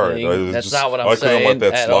condoning anything. All right, That's not what I'm I saying. couldn't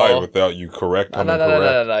let that at slide all. without you correct.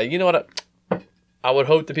 No. You know what? I would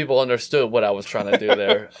hope that people understood what I was trying to do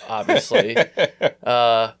there. Obviously,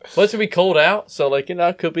 but it's gonna be cold out, so like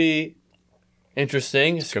it could be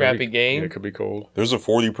interesting, scrappy game. Yeah, it could be cold. There's a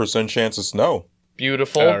 40% chance of snow.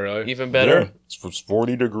 Beautiful, Oh, really? even better. Yeah, it's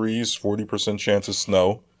 40 degrees, 40% chance of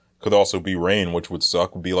snow. Could also be rain, which would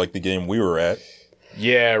suck. Would be like the game we were at.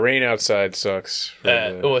 Yeah, rain outside sucks.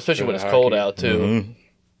 Especially when it's cold out too. Mm-hmm.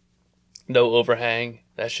 No overhang.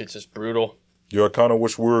 That shit's just brutal. Yeah, I kind of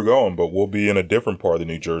wish we were going, but we'll be in a different part of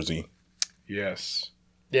New Jersey. Yes.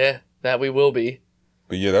 Yeah, that we will be.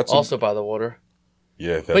 But yeah, that's Also by the water.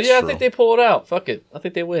 Yeah, that's But yeah, true. I think they pull it out. Fuck it. I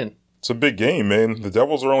think they win. It's a big game, man. The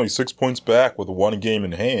Devils are only 6 points back with one game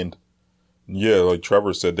in hand. Yeah, like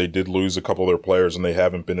Trevor said, they did lose a couple of their players and they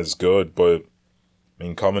haven't been as good. But, I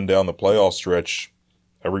mean, coming down the playoff stretch,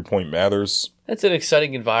 every point matters. It's an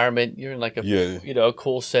exciting environment. You're in like a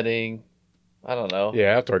cool setting. I don't know.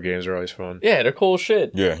 Yeah, outdoor games are always fun. Yeah, they're cool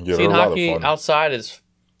shit. Yeah, they're Seeing a lot hockey of fun. outside is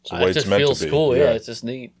It's the way it it's just meant feels to be. cool. Yeah, it's just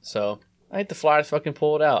neat. So I think the Flyers fucking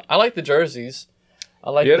pull it out. I like the jerseys.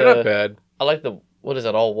 I like Yeah, they're not bad. I like the what is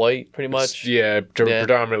that, all white pretty much? Yeah,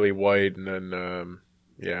 predominantly white, and then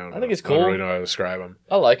I think it's I don't cool. really know how to describe them.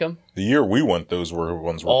 I like them. The year we went, those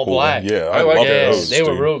ones were All cool. black. Yeah, I I like loved those. those. They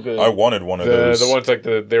were dude. real good. I wanted one of those. The ones like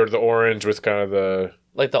they were the orange with kind of the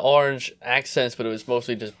Like the orange accents, but it was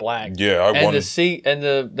mostly just black. Yeah, I and wanted. the seat and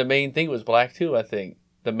the main thing was black too. I think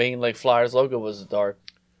the main like Flyers logo was dark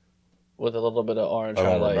with a little bit of orange I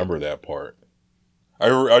don't highlight. remember that part.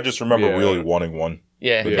 I just remember Yeah. really wanting one.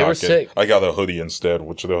 Yeah, but they not were get- sick. I got a hoodie instead,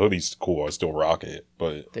 which the hoodie's cool. I still rock it,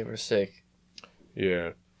 but They were sick.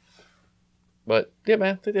 yeah. But yeah,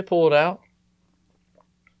 man, I think they pull it out.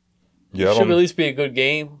 yeah, I Should don't, at least be a good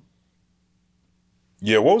game.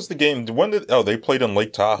 yeah. What was the game? When did they played in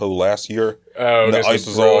Lake Tahoe last year? Oh, And the against ice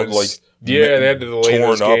was all Bruins. like yeah, they had to delay torn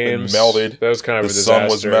those up games. and melted. That was kind of The a sun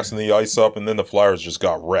was disaster. messing the ice up, and then the Flyers just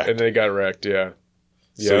got wrecked. And they got wrecked. Yeah,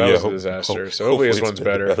 yeah, So, that was a hope- disaster. hope- So hopefully this it's one's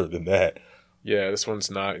better. than that. Yeah, this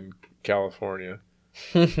one's not in California.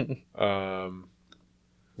 Yeah,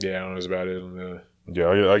 I don't know about it. On the,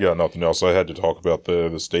 Yeah, I got nothing else. I had to talk about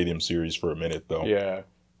the stadium series for a minute, though. yeah.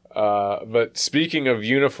 But speaking of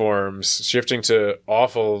uniforms, shifting to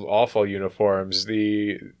awful uniforms,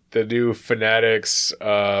 the new Fanatics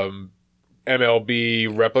MLB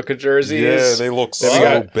replica jerseys. Yeah, they look so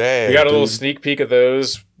got- bad. We got a little dude. sneak peek of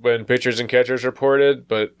those when pitchers and catchers reported,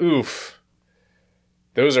 but oof.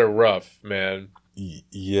 Those are rough, man.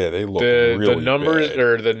 Yeah, they look The really numbers bad.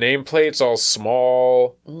 or the nameplate's all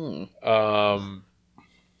small. Mm.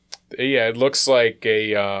 Yeah, it looks like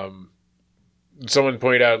a someone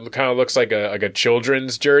pointed out it kind of looks like a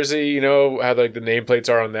children's jersey, you know, how like the nameplates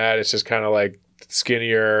are on that. It's just kind of like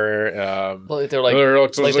skinnier. Well, they're like it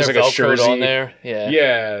looks they're like a Velcroed jersey on there. Yeah.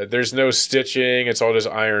 Yeah, there's no stitching. It's all just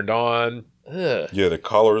ironed on. Ugh. Yeah, the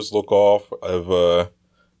colors look off. I've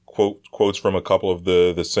quotes from a couple of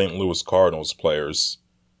the St. Louis Cardinals players.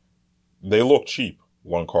 They look cheap,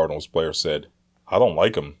 one Cardinals player said. I don't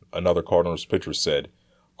like them, another Cardinals pitcher said.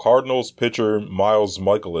 Cardinals pitcher Miles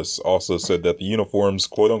Michaelis also said that the uniforms,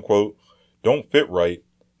 quote-unquote, don't fit right,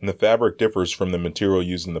 and the fabric differs from the material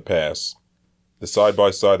used in the past. The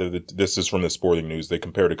side-by-side of this is from the Sporting News. They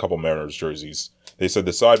compared a couple Mariners jerseys. They said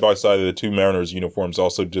the side-by-side of the two Mariners uniforms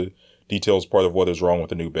also details part of what is wrong with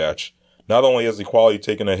the new batch. Not only has the quality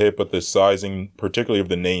taken a hit, but the sizing, particularly of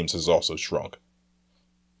the names, has also shrunk.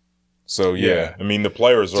 So, yeah. I mean, the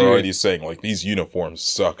players are already saying, like, these uniforms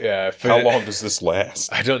suck. Yeah. How long does this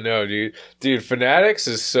last? I don't know, dude. Dude, Fanatics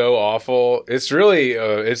is so awful. It's really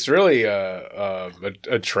a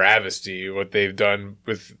travesty what they've done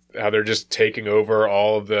with how they're just taking over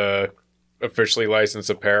all of the officially licensed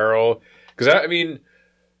apparel. Because I mean,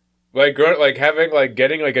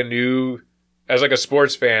 getting like a new, as like a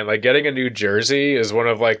sports fan, like getting a new jersey is one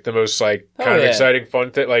of like the most like kind of exciting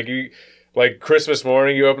fun thing. Like Christmas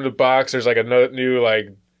morning, you open the box, there's like a new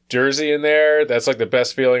like jersey in there. That's like the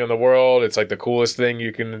best feeling in the world. It's like the coolest thing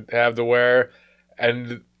you can have to wear.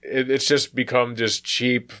 And it's just become just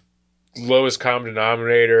cheap, lowest common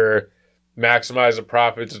denominator, maximize the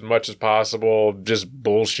profits as much as possible, just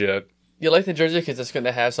bullshit. You like the jersey because it's going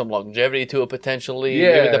to have some longevity to it potentially.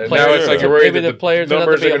 Yeah, maybe the now players, it's like you're worried maybe that the players are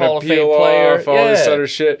numbers going to are be a Hall going of to Fame peel player. off, all this other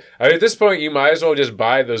shit. I mean, at this point, you might as well just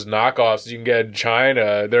buy those knockoffs you can get in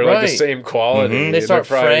China. They're like the same quality. Mhm. They and start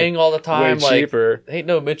they're probably fraying all the time. way Like, cheaper. ain't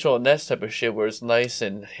no Mitchell and Ness type of shit where it's nice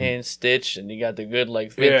and hand stitched and you got the good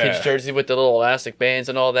like vintage Yeah. jersey with the little elastic bands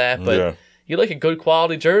and all that. But Yeah. you like a good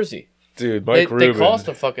quality jersey. Dude, Mike They Rubin. cost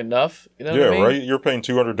a fucking enough. You know Yeah, what I mean? right? You're paying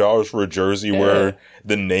 $200 for a jersey where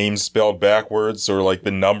the name's spelled backwards or like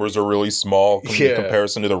the numbers are really small in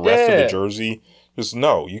comparison to the rest of the jersey. Just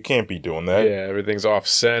no, you can't be doing that. Yeah, everything's off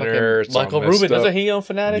center. Michael Rubin, doesn't he own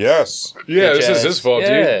Fanatics? Yes. Yeah, this is his fault,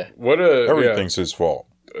 dude. Everything's his fault.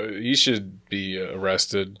 He should be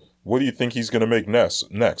arrested. What do you think he's going to make next?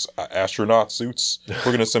 Astronaut suits? We're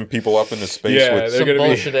going to send people up into space with some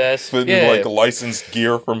bullshit ass. like licensed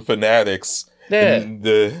gear from Fanatics. Yeah.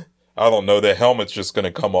 And I don't know, the helmet's just going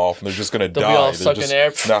to come off and they're just going to die. Be all they're just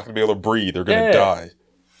air. not going to be able to breathe. They're going to die.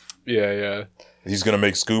 Yeah. He's going to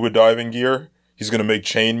make scuba diving gear. He's going to make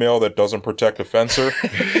chainmail that doesn't protect a fencer.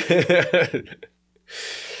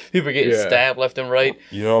 People getting stabbed left and right.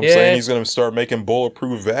 You know what I'm saying? He's going to start making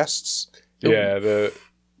bulletproof vests. Yeah,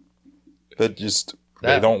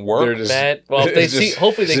 they don't work. They're just, bad. Well, if they see,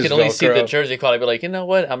 hopefully they can at least see the Velcro. jersey quality. Be like, you know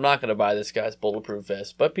what? I'm not going to buy this guy's bulletproof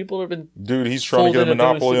vest. But people have been. Dude, he's trying to get a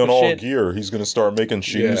monopoly on all gear. He's going to start making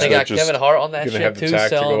shoes. They got Kevin Hart on that Gonna shit have the too, selling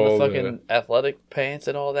the tactical, fucking athletic pants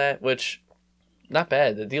and all that. Which, not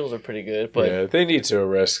bad. The deals are pretty good. But yeah, they need to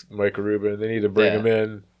arrest Michael Rubin. They need to bring him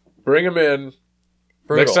in. Bring him in.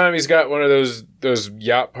 brutal. Next time he's got one of those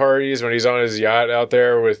yacht parties when he's on his yacht out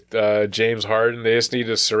there with James Harden, they just need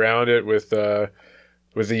to surround it with the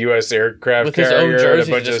U.S. aircraft With his own carrier and a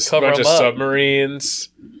jersey, bunch just of cover him up. submarines.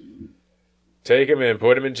 Take him in,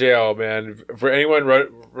 put him in jail, man. For anyone,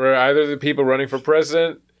 for either of the people running for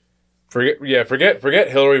president, forget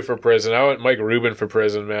Hillary for president. I want Mike Rubin for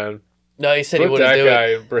prison, man. No, he said Put he wouldn't that do guy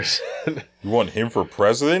it. in prison. You want him for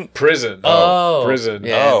president? Prison. Oh, prison.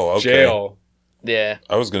 Yeah. Oh, okay. Jail. Yeah.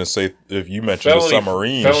 I was going to say, if you mentioned the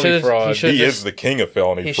submarine, felony fraud. he is the king of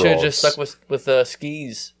felony He frauds. should have just stuck with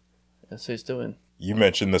skis. That's what he's doing. You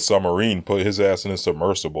mentioned the submarine, put his ass in a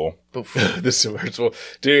submersible. Oof. The submersible.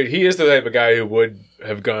 Dude, he is the type of guy who would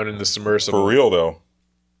have gone in the submersible. For real, though.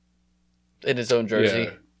 In his own jersey. Yeah.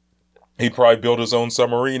 He'd probably build his own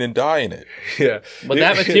submarine and die in it. Yeah. But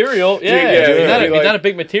that material, Dude, he's he's not a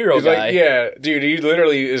big material He's guy. like, yeah, dude, he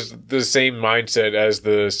literally is the same mindset as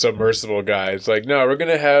the submersible guy. It's like, no, we're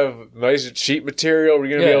going to have nice, cheap material. We're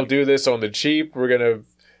going to be able to do this on the cheap. We're going to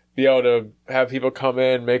be able to have people come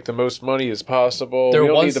in, make the most money as possible. They're we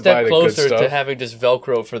don't one need to buy step the closer good stuff. to having just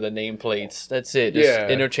Velcro for the nameplates. That's it.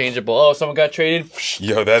 Just interchangeable. Oh, someone got traded.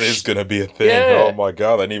 Yo, that is going to be a thing. Yeah. Oh, my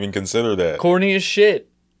God. I didn't even consider that. Corny as shit.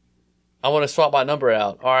 I want to swap my number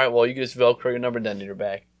out. All right, well, you can just Velcro your number down to your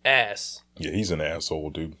back. Ass. Yeah, he's an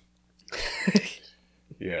asshole, dude.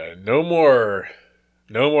 Yeah, no more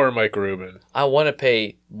Mike Rubin. I want to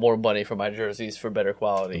pay more money for my jerseys for better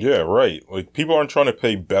quality. Yeah, right. Like, people aren't trying to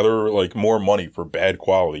pay more money for bad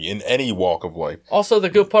quality in any walk of life. Also, the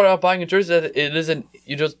good part about buying a jersey is that it isn't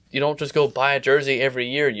you don't just go buy a jersey every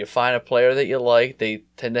year. You find a player that you like. They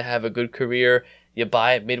tend to have a good career. You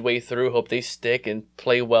buy it midway through, hope they stick and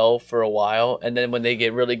play well for a while, and then when they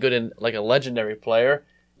get really good and like a legendary player,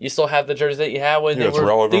 you still have the jersey that you had when they it's were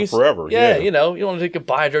relevant forever. Yeah, you know, you don't have to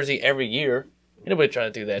buy a jersey every year. Ain't nobody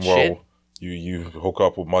trying to do that shit. You hook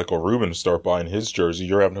up with Michael Rubin and start buying his jersey.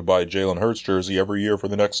 You're having to buy a Jalen Hurts jersey every year for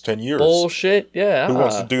the next 10 years. Bullshit. Yeah. Who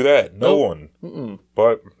wants to do that? No Nope. one. Mm-mm.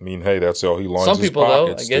 But I mean, hey, that's how he lines Some his people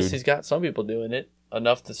pockets. though, I guess dude. he's got some people doing it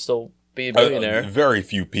enough to still be a millionaire. Very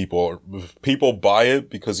few people. People buy it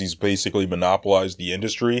because he's basically monopolized the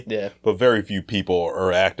industry. Yeah. But very few people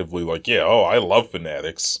are actively like, yeah, I love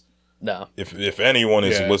Fanatics. No. If anyone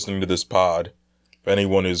is listening to this pod, if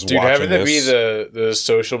anyone is watching having to this, be the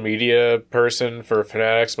social media person for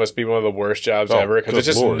Fanatics must be one of the worst jobs ever because it's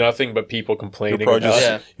just Lord. nothing but people complaining.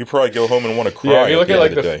 You probably go home and want to cry. Yeah, if you look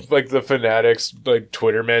at like the Fanatics like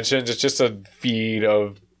Twitter mentions, it's just a feed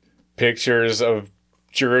of pictures of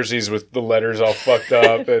jerseys with the letters all fucked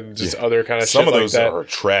up and just other kind of Some shit of like those that. are a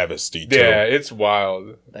travesty too. Yeah, it's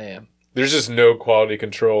wild. Damn. There's just no quality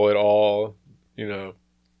control at all, you know.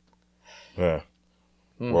 Yeah.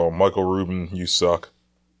 Well, Michael Rubin, you suck.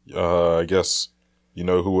 I guess you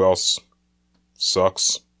know who else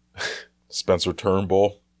sucks? Spencer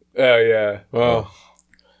Turnbull. Oh yeah. Well,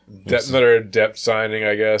 another depth signing,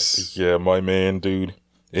 I guess. Yeah, my man, dude.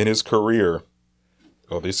 In his career,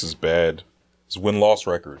 this is bad. His win-loss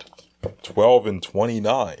record,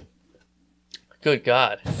 12-29. Good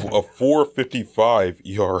God. A 4.55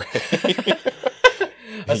 ERA.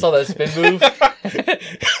 I saw that spin move.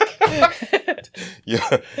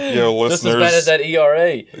 yeah, listeners. Just as bad as that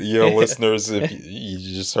ERA. Yeah, listeners, if you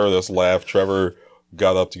just heard us laugh, Trevor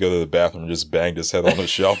got up to go to the bathroom and just banged his head on the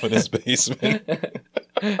shelf in his basement.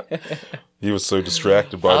 He was so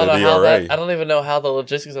distracted by the ERA. I don't even know how the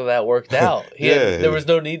logistics of that worked out. There was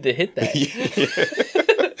no need to hit that.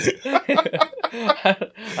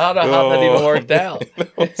 I don't know how that even worked out.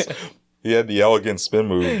 He had the elegant spin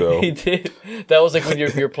move, though. He did. That was like when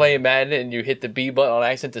you're playing Madden and you hit the B button on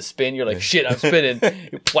accident to spin. You're like, shit, I'm spinning.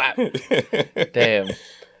 You whap. Damn.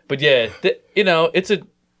 But yeah,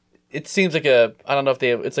 it seems like I don't know if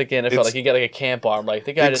it's like NFL, like you got like a camp arm. Like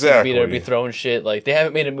the guy just needs to be there to be throwing shit. Like they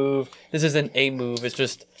haven't made a move. This isn't a move. It's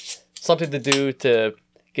just something to do to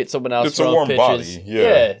get someone else throwing pitches. Body.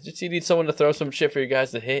 Yeah. Just you need someone to throw some shit for your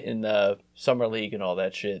guys to hit in summer league and all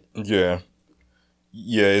that shit. Yeah.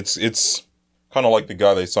 Yeah, it's kind of like the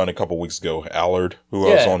guy they signed a couple weeks ago, Allard, who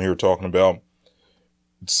I was on here talking about.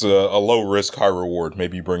 It's a low risk, high reward.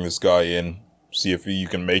 Maybe you bring this guy in, see if you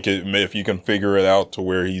can make it, if you can figure it out to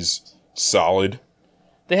where he's solid.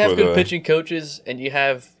 They have good pitching coaches, and you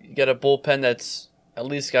got a bullpen that's at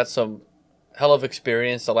least got some hell of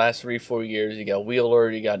experience the last 3-4 years. You got Wheeler,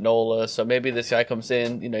 you got Nola, so maybe this guy comes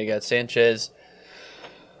in. You got Sanchez,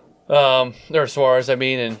 or Suarez,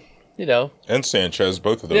 and. And Sanchez,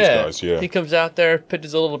 both of those guys, yeah. He comes out there,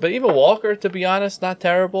 pitches a little bit. Even Walker, to be honest, not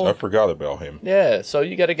terrible. I forgot about him. Yeah, so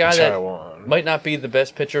you got a guy that might not be the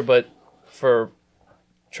best pitcher, but for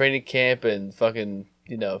training camp and fucking,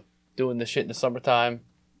 doing the shit in the summertime,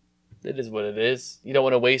 it is what it is. You don't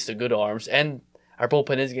want to waste the good arms. And our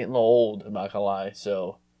bullpen is getting a little old, I'm not going to lie.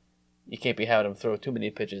 So you can't be having them throw too many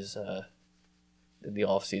pitches in the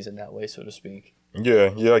offseason that way, so to speak.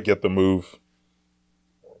 Yeah, I get the move.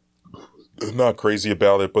 Not crazy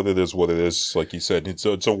about it, but it is what it is. Like you said,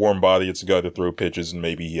 it's a warm body. It's a guy to throw pitches, and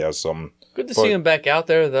maybe he has some. Good to see him back out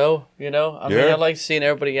there, though. I mean, I like seeing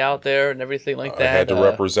everybody out there and everything like that. I had to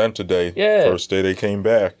represent today. Yeah. First day they came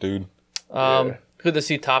back, dude. Good to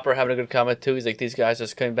see Topper having a good comment, too. He's like, these guys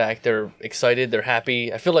just came back. They're excited. They're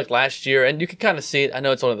happy. I feel like last year, and you can kind of see it. I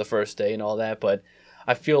know it's only the first day and all that, but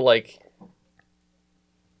I feel like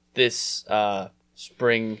this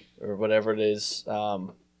spring or whatever it is,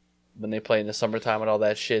 when they play in the summertime and all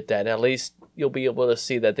that shit, that at least you'll be able to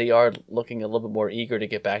see that they are looking a little bit more eager to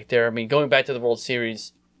get back there. I mean, going back to the World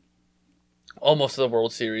Series, almost to the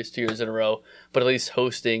World Series 2 years in a row, but at least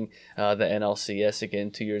hosting the NLCS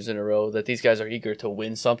again 2 years in a row, that these guys are eager to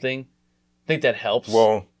win something. I think that helps.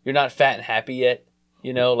 Well, you're not fat and happy yet.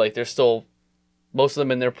 Like they're still, most of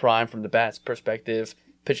them in their prime from the bat's perspective.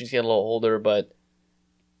 Pitching's getting a little older, but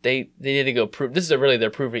they need to go prove. This is really their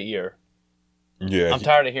prove it year. Yeah, I'm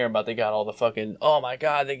tired of hearing about they got all the fucking, oh my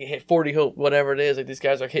God, they can hit 40 hope, whatever it is. Like these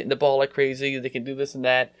guys are hitting the ball like crazy. They can do this and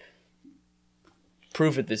that.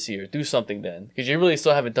 Prove it this year. Do something then. Because you really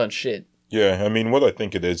still haven't done shit. Yeah, I mean, what I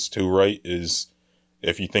think it is too, right, is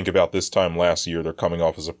if you think about this time last year, they're coming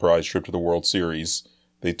off a surprise trip to the World Series.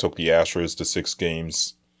 They took the Astros to 6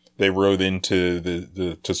 games. They rode into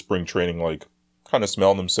to spring training like kind of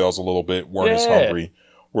smelling themselves a little bit, weren't as hungry.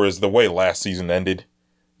 Whereas the way last season ended,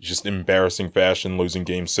 just embarrassing fashion, losing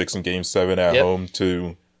Game 6 and Game 7 at home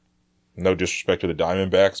to, no disrespect to the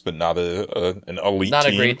Diamondbacks, but not an elite team. Not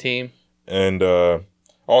a great team. And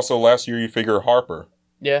also last year you figure Harper.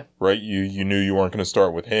 Yeah. Right? You knew you weren't going to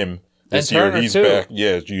start with him. This and year Turner he's too. back.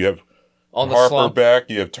 Yeah, you have Harper back.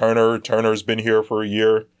 You have Turner. Turner's been here for a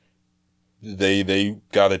year. They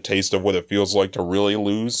got a taste of what it feels like to really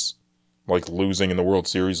lose. Like losing in the World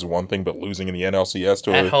Series is one thing, but losing in the NLCS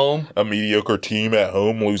to a mediocre team at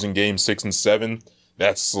home, losing Game 6 and 7,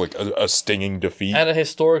 that's like a stinging defeat. And a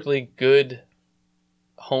historically good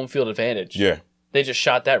home field advantage. Yeah. They just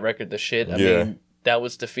shot that record to shit. I mean, that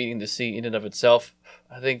was defeating the sea in and of itself.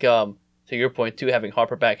 I think, to your point, too, having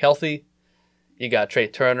Harper back healthy, you got Trey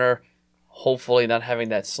Turner, hopefully not having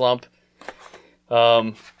that slump.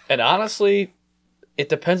 And honestly, it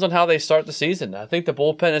depends on how they start the season. I think the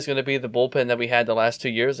bullpen is going to be the bullpen that we had the last 2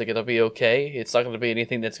 years. Like, it'll be okay. It's not going to be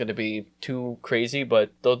anything that's going to be too crazy,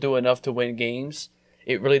 but they'll do enough to win games.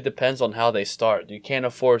 It really depends on how they start. You can't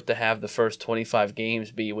afford to have the first 25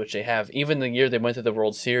 games be, which they have. Even the year they went to the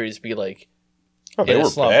World Series, be like, oh, they were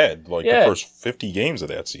bad. Like the first 50 games of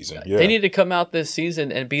that season. Yeah. They need to come out this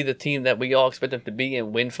season and be the team that we all expect them to be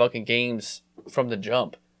and win fucking games from the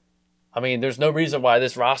jump. I mean, there's no reason why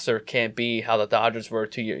this roster can't be how the Dodgers were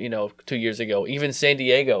 2 years ago. Even San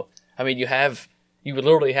Diego. I mean, you would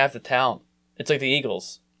literally have the talent. It's like the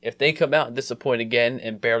Eagles. If they come out and disappoint again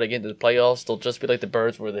and barely get into the playoffs, they'll just be like the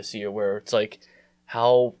Birds were this year, where it's like,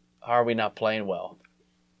 how are we not playing well?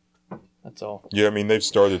 That's all. Yeah, I mean, they've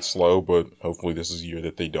started slow, but hopefully this is a year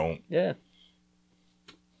that they don't. Yeah.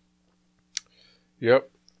 Yep.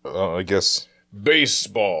 I guess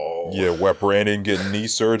Baseball. Yeah, Wet Brandon getting knee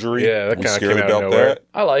surgery. Yeah, that Was kinda scared came out of about nowhere. that.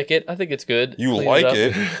 I like it. I think it's good. You Clean like up.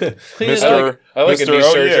 it, Clean it Mister? up. I like a knee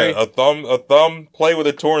surgery. Yeah, a thumb play with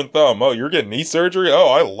a torn thumb. Oh, you're getting knee surgery? Oh,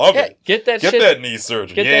 I love Yeah, it. get that Get shit. that knee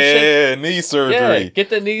surgery. Get that Yeah, knee Yeah, surgery. get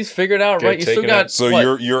the knees figured out Get right. You still taken got out. So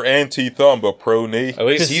what? you're anti-thumb but pro knee. At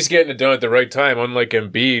least he's getting it done at the right time, unlike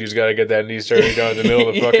Embiid, who's got to get that knee surgery done in the middle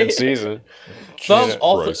of the fucking season. Thumb Jesus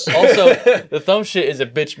also, Christ. the thumb shit is a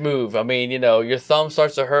bitch move. I mean, your thumb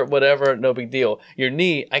starts to hurt, whatever, no big deal. Your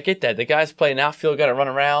knee, I get that. The guy's playing outfield, got to run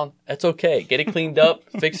around. That's okay. Get it cleaned up,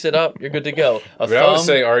 fix it up. You're good to go. A But I thumb, would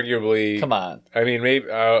say, arguably, come on. I mean, maybe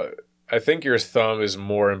I think your thumb is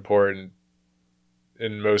more important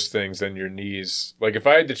in most things than your knees. Like, if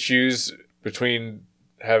I had to choose between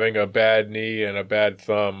having a bad knee and a bad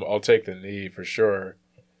thumb, I'll take the knee for sure.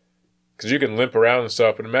 Because you can limp around and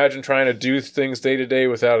stuff. But imagine trying to do things day to day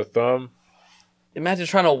without a thumb. Imagine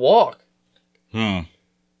trying to walk.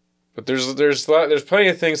 But there's plenty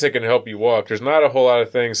of things that can help you walk. There's not a whole lot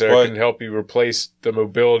of things that can help you replace the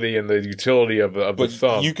mobility and the utility of the But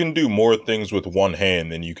thumb. you can do more things with one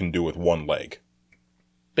hand than you can do with one leg,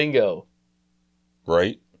 Bingo.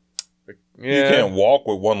 right? Yeah. You can't walk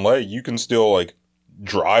with one leg. You can still like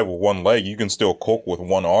drive with one leg. You can still cook with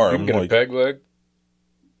one You arm. can get a Like, peg leg.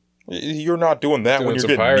 you're not doing that Doing when you're some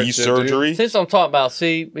getting pirate knee shit, dude. surgery. Since I'm talking about,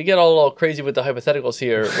 see, we get all crazy with the hypotheticals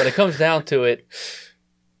here. When it comes down to it,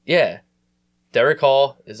 yeah, Derek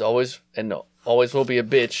Hall is always and always will be a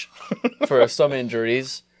bitch for some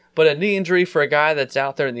injuries. But a knee injury for a guy that's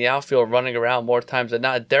out there in the outfield running around more times than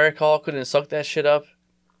not, Derek Hall couldn't suck that shit up.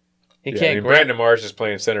 He Yeah, can't I mean, grab. Brandon Marsh is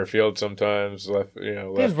playing center field sometimes. Left He's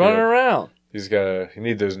field. running around. He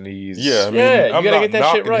need those knees. Yeah, I mean, Yeah, you I'm gotta not get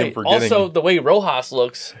that shit knocking him right. for getting. Also, the way Rojas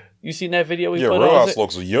looks, you seen that video we Yeah, put Rojas on?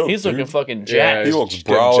 looks yoked. He's looking dude. fucking Yeah, jacked. He looks He's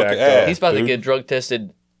getting brolic jacked ass. up. He's about to dude. get drug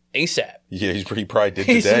tested ASAP. Yeah, he probably did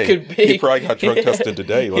He's today. looking big. He probably got drug tested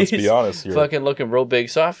today. Let's be He's honest here. Fucking looking real big.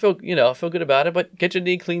 So I feel good about it. But get your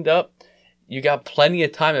knee cleaned up. You got plenty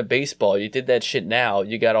of time at baseball. You did that shit now.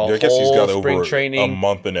 You got I guess he's whole got spring over training. a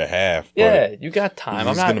month and a half. But Yeah, you got time.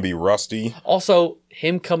 he's going to be rusty. Also,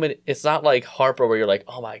 him coming. It's not like Harper where you're like,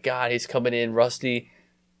 oh my god, he's coming in rusty.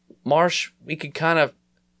 Marsh, we could kind of.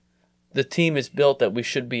 The team is built that we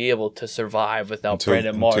should be able to survive without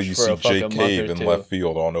Brandon Marsh until you for see a fucking Jake month Cave or in two. left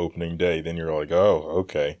field on opening day, then you're like, oh,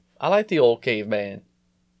 okay. I like the old caveman.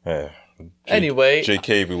 Yeah. Anyway, Jake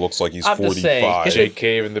Cave, who looks like he's I'm just saying, 45. Jake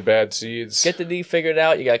Cave and the bad seeds. get the knee figured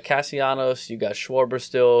out. You got Castellanos, you got Schwarber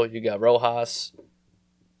still, you got Rojas.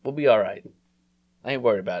 We'll be all right. I ain't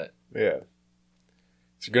worried about it. Yeah.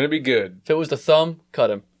 It's going to be good. If it was the thumb,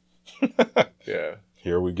 cut him. Yeah.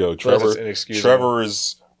 Here we go. That's Trevor inexcusable.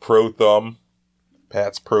 is pro thumb.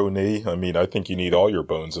 Pat's pro knee. I mean, I think you need all your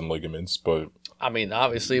bones and ligaments, but I mean,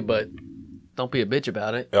 obviously, but don't be a bitch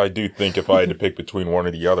about it. I do think if I had to pick between one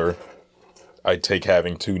or the other, I'd take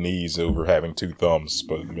having two knees over having two thumbs,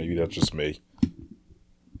 but maybe that's just me.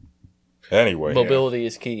 Anyway, Mobility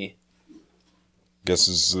is key. guess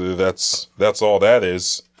that's all that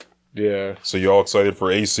is. Yeah. So you all excited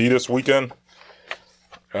for AC this weekend?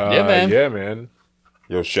 Yeah, man. Yeah, man.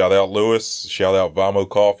 Yo, shout out Lewis. Shout out Vamo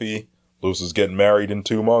Coffee. Lewis is getting married in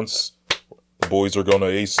 2 months. The boys are going to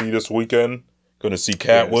AC this weekend. Going to see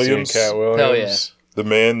Cat Yeah, Williams. seeing Cat Williams. Hell yeah. The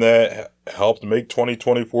man that helped make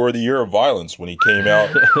 2024 the year of violence when he came out,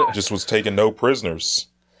 just was taking no prisoners.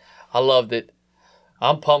 I loved it.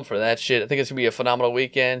 I'm pumped for that shit. I think it's gonna be a phenomenal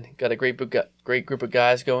weekend. Got a great group of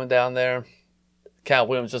guys going down there. Cal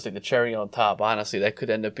Williams just like the cherry on top. Honestly, that could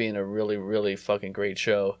end up being a really, really fucking great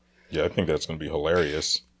show. Yeah, I think that's going to be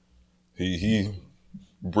hilarious. He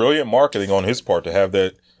brilliant marketing on his part to have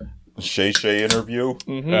that Shay interview,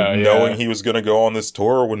 Yeah. knowing he was going to go on this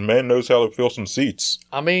tour when man knows how to fill some seats.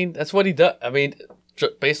 I mean, that's what he does. I mean,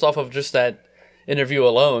 based off of just that interview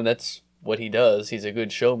alone, that's what he does. He's a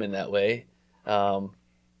good showman that way.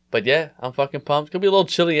 But yeah, I'm fucking pumped. It's gonna be a little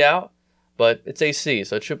chilly out, but it's AC,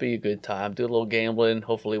 so it should be a good time. Do a little gambling,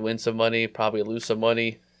 hopefully win some money, probably lose some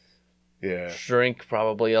money. Yeah. Drink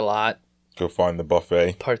probably a lot. Go find the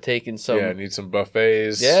buffet. Partake in some. Yeah, need some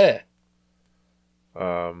buffets. Yeah.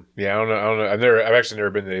 Yeah, I don't know. I've actually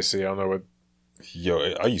never been to AC. I don't know what Yo,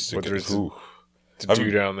 I used to What get there's to ooh.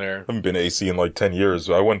 do down there. I haven't been to AC in like 10 years.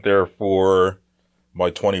 I went there for my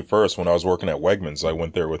 21st when I was working at Wegmans. I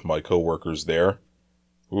went there with my coworkers there.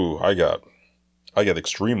 Ooh, I got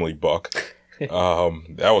extremely buck. That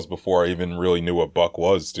was before I even really knew what buck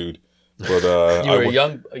was, dude. But You were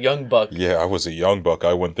a young buck. yeah, I was a young buck.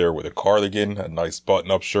 I went there with a cardigan, a nice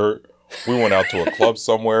button-up shirt. We went out to a club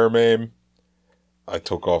somewhere, man. I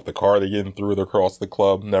took off the cardigan, threw it across the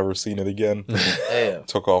club, never seen it again. Damn.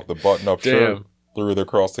 Took off the button-up shirt, threw it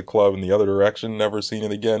across the club in the other direction, never seen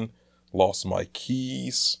it again. Lost my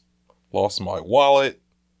keys, lost my wallet,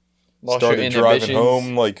 started driving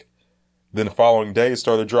home, like, then the following day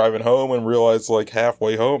started driving home and realized, like,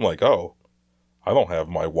 halfway home, like, oh, I don't have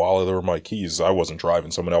my wallet or my keys. I wasn't driving,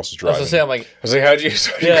 someone else was driving. I was gonna say, I was like, how'd you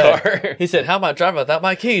start your car? He said, how am I driving without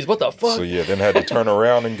my keys? What the fuck? So yeah, then had to turn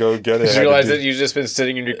around and go get it. Did you realize that you've just been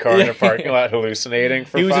sitting in your car in a parking lot hallucinating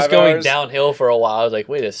for 5 hours? He was just going downhill for a while. I was like,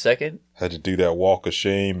 wait a second. Had to do that walk of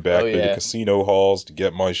shame back to the casino halls to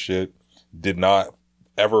get my shit. Did not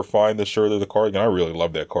ever find the shirt or the cardigan. I really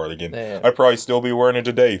love that cardigan. Man. I'd probably still be wearing it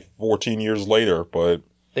today, 14 years later, but...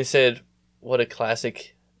 They said, what a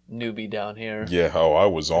classic newbie down here. Yeah, I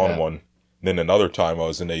was on one. Then another time I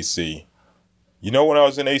was in AC. You know when I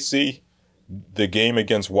was in AC? The game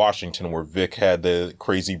against Washington where Vic had the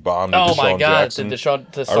crazy bomb to Deshaun Jackson. To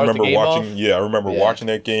start the game off? Yeah, I remember watching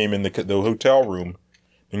that game in the hotel room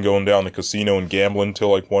and going down the casino and gambling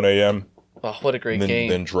till like 1 a.m. Oh, what a great game.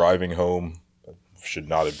 Then driving home. Should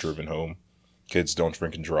not have driven home. Kids don't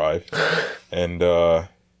drink and drive. And,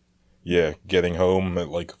 getting home at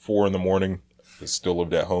like 4 in the morning. I still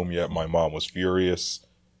lived at home yet. My mom was furious.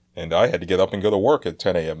 And I had to get up and go to work at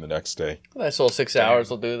 10 a.m. the next day. Nice little 6 hours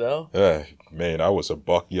will do, though. Man, I was a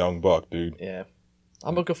young buck, dude. Yeah.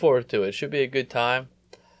 I'm looking forward to it. It should be a good time.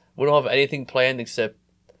 We don't have anything planned except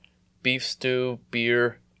beef stew,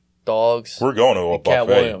 beer, dogs. We're going to a buffet. Cat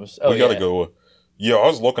Williams. We got to go. Yeah, I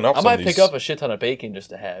was looking up some of these. I might pick up a shit ton of bacon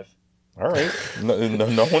just to have. All right. No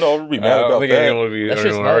one will be mad about that. Anyone would be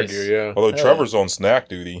argue, yeah. Although Trevor's on snack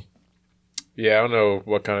duty. Yeah, I don't know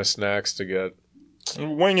what kind of snacks to get.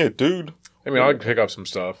 Wing it, dude. I mean, I'll pick up some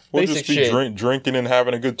stuff. We'll just be drinking and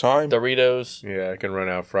having a good time. Doritos. Yeah, I can run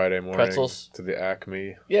out Friday morning. Pretzels. To the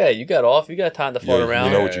Acme. Yeah, you got off. You got time to float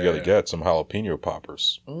around. You know what you got to get? Some jalapeno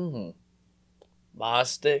poppers. Mm-hmm. Mod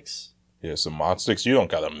sticks. Yeah, some mod sticks. You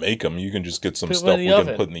don't got to make them. You can just get some stuff we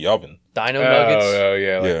can put in the oven. Dino nuggets. Oh,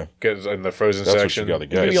 yeah. Get in the frozen That's section. That's what you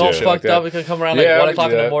got to get. You all fucked up. We could come around like 1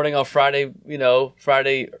 o'clock in the morning on Friday,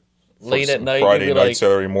 Friday late at night. Friday night,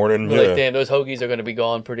 Saturday morning. Be like, damn, those hoagies are going to be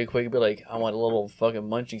gone pretty quick. Be like, I want a little fucking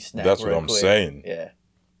munchy snack. That's what I'm saying. Yeah.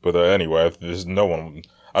 But anyway, there's no one.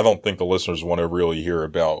 I don't think the listeners want to really hear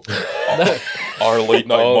about our late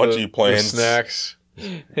night munchy plans. The snacks.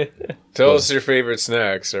 Tell us your favorite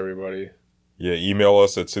snacks, everybody. Yeah, email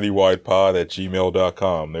us at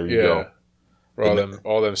citywidepod@gmail.com. There you go. For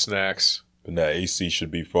all them snacks. But that AC should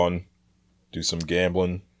be fun. Do some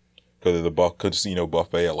gambling. Go to the casino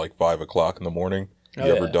buffet at like 5 o'clock in the morning. You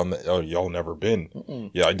ever done that? Oh, y'all never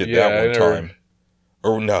been. Yeah, I did that one time.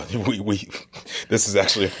 Oh, no, we this is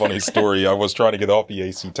actually a funny story. I was trying to get off the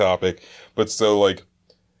AC topic. But so, like,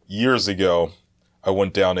 years ago, I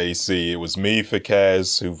went down to AC. It was me,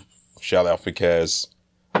 Fikaz, shout out Fikaz.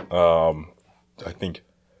 I think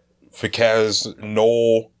Fikaz,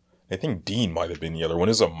 Noel, I think Dean might have been the other one.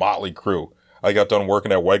 It's a motley crew. I got done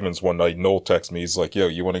working at Wegmans one night. Noel texted me. He's like, yo,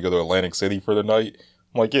 you want to go to Atlantic City for the night?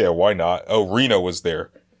 I'm like, yeah, why not? Oh, Reno was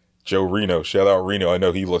there. Joe Reno. Shout out Reno. I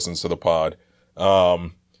know he listens to the pod.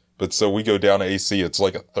 But so we go down to AC. It's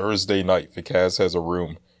like a Thursday night. Fikaz has a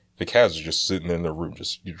room. Fikaz is just sitting in the room,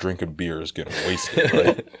 just drinking beers, getting wasted,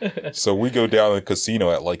 right? So we go down to the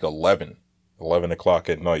casino at like 11 o'clock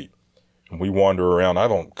at night. And we wander around.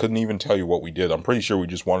 Couldn't even tell you what we did. I'm pretty sure we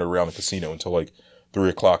just wandered around the casino until like 3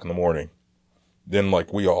 o'clock in the morning. Then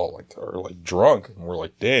like we all like are like drunk and we're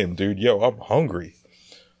like, damn, dude, yo, I'm hungry.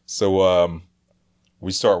 So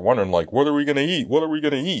we start wondering like, what are we gonna eat? What are we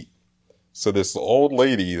gonna eat? So this old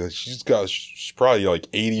lady, she's probably like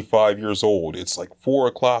 85 years old. It's like 4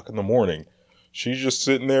 o'clock in the morning. She's just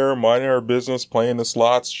sitting there minding her business, playing the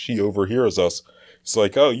slots. She overhears us. It's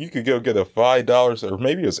like, oh, you could go get a $5, or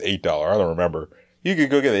maybe it was $8. I don't remember. You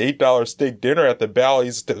could go get an $8 steak dinner at the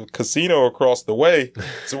Bally's casino across the way.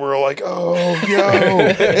 So we're like, oh, yo,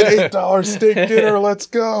 an $8 steak dinner, let's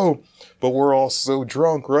go. But we're all so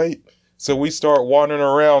drunk, right? So we start wandering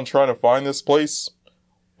around trying to find this place.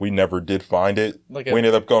 We never did find it. We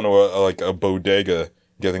ended up going to a bodega,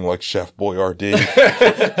 getting like Chef Boyardee.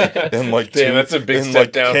 And like that's a big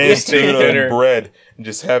step down canned tuna and bread, and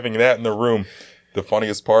just having that in the room. The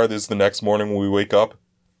funniest part is the next morning when we wake up,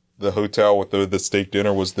 the hotel with the steak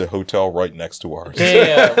dinner was the hotel right next to ours.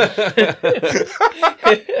 Damn.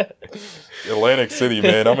 Atlantic City,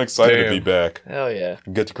 man. I'm excited to be back. Hell yeah.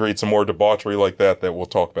 Get to create some more debauchery like that we'll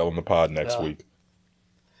talk about on the pod next week.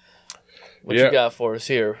 What you got for us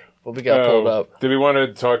here? What we got pulled up? Did we want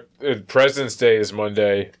to talk? President's Day is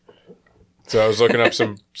Monday. So I was looking up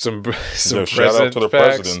some shout out to the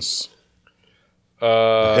presidents.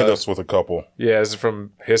 Hit us with a couple. Yeah, this is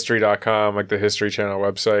from history.com, like the History Channel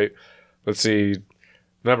website. Let's see.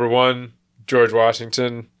 Number 1, George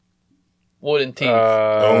Washington. Wooden teeth.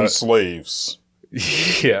 Own slaves.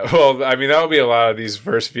 Yeah, well, I mean, that would be a lot of these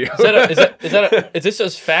first few. Is this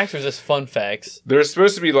just facts or is this fun facts? There's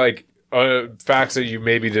supposed to be like facts that you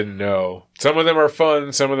maybe didn't know. Some of them are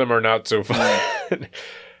fun, some of them are not so fun.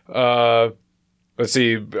 Let's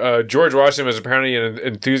see. George Washington was apparently an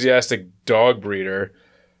enthusiastic dog breeder.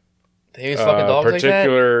 He was fucking dogs like that?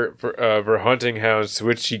 Particular for hunting hounds, to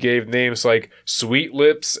which he gave names like Sweet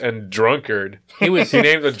Lips and Drunkard. He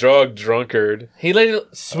named the dog Drunkard. He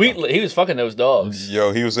was fucking those dogs.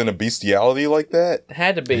 Yo, he was in a bestiality like that?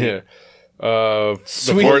 Had to be. Yeah.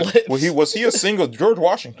 Sweet Lips. Well, was he a single? George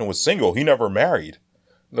Washington was single. He never married.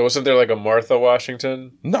 Wasn't there like a Martha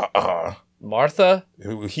Washington? Nuh-uh. Martha?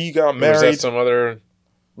 He got Or married. was that some other?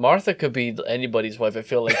 Martha could be anybody's wife. I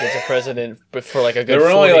feel like as a president, but for like a good There were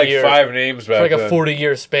only like 40-year 5 names back for like then. a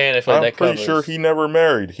 40-year span. I feel like I'm that pretty covers. sure he never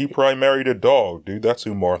married. He probably married a dog, dude. That's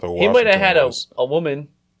who Martha He Washington might have had was. a woman,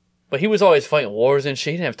 but he was always fighting wars and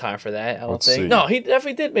shit. He didn't have time for that. I don't Let's think. see. No, he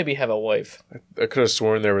definitely did maybe have a wife. I could have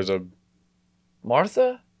sworn there was a.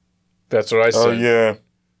 Martha? That's what I said. Oh, yeah.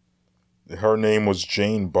 Her name was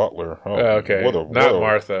Jane Butler. Oh, Okay, not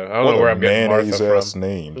Martha. I don't what know where a I'm getting Martha mayonnaise-ass from.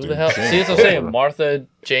 name, Who dude. the hell? Jane See, that's what I'm Butler. saying. Martha,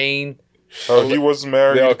 Jane. Oh, he was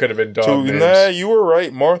married They all could have been dog to... names. Nah, you were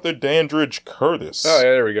right. Martha Dandridge Curtis. Oh yeah,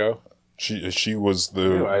 there we go. She was the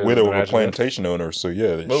Yeah, I widow of a imagine plantation owner, so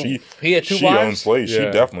yeah, Well, he had two she wives? owned slaves. Yeah.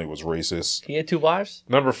 She definitely was racist. He had 2 wives?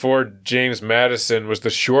 Number 4, James Madison was the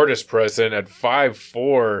shortest president at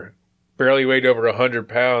 5'4", barely weighed over 100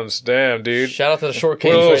 pounds. Damn, dude. Shout out to the short What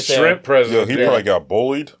a kings little right there. shrimp Yo, president. he dude. probably got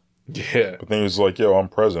bullied, Yeah. but then he was like, "Yo, I'm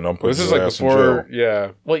president. I'm putting This is his like ass in before, jail."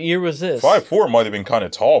 yeah, What year was this? 5'4" might have been kind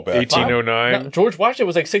of tall back then. 1809. No, George Washington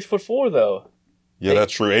was like 6'4" though. Yeah,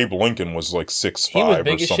 that's true. Abe Lincoln was like 6'5" He was or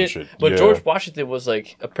big as some shit. shit. But yeah. George Washington was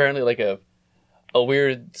like apparently like a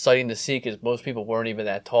weird sighting to see because most people weren't even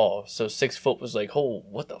that tall. So 6 foot was like, oh,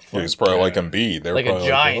 what the fuck? Yeah, he's probably like Embiid. They're Like a probably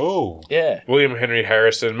giant. oh, Yeah. William Henry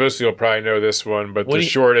Harrison. Most people probably know this one, but the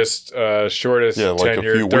shortest Yeah, like a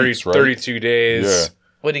tenure, few 30, weeks, right? 32 days. Yeah.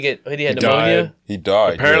 What did he get? What did he have He pneumonia? died. He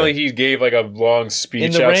died. Apparently, yeah. he gave like a long speech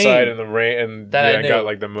In the outside rain. in the rain, and That I knew. got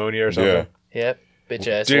like pneumonia or something. Yeah. Yep. Bitch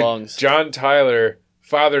ass Dude, lungs. John Tyler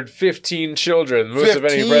fathered 15 children, most of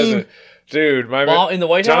any 15? president. Dude, While in the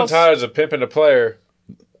White John House? Tyler's a pimp and a player.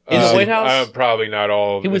 In the White House? Probably not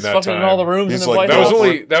all. He was in that fucking time. in all the rooms He's in the like White That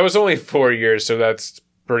House. was only 4 years, so that's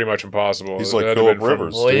pretty much impossible. He's like That'd Phillip have been from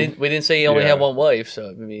Rivers. Well, we didn't say he only Yeah. had one wife, so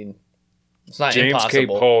I mean, it's not James K.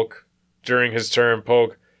 impossible. Polk. During his term,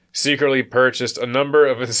 Polk secretly purchased a number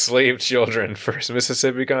of enslaved children for his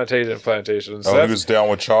Mississippi plantations. Oh, he was down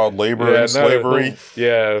with child labor Yeah, and slavery.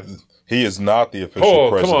 Yeah. He is not the official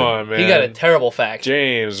Polk, president. come on, man. He got a terrible fact.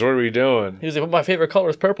 James, what are we doing? He was like, well, my favorite color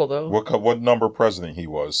is purple, though. What number president he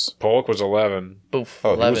was? Polk was 11. Boof.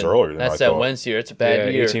 Oh, he was 11. earlier than That's I that thought. Wednesday year. It's a bad Yeah,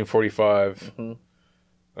 year. 1845. Mhm.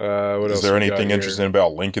 What else Is there we got anything here? interesting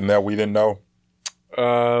about Lincoln that we didn't know?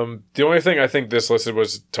 The only thing I think this listed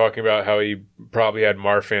was talking about how he probably had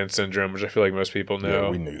Marfan syndrome, which I feel like most people know. Yeah,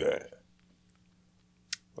 we knew that.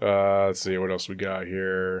 Let's see what else we got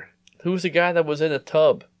here. Who was the guy that was in a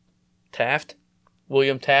tub? Taft?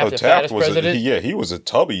 William Taft, Oh, the Taft fattest was president? he was a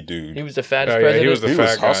tubby dude. He was the fattest Oh, yeah, president? he was the He fat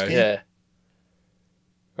was guy. husky. Yeah.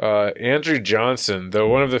 Andrew Johnson, though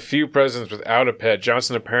one of the few presidents without a pet,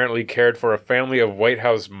 Johnson apparently cared for a family of White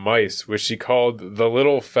House mice, which he called the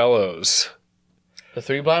Little Fellows. The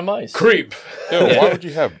 3 blind mice. Creep. Ew, why would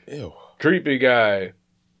you have... Ew. Creepy guy.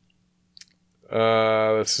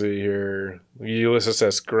 Let's see here. Ulysses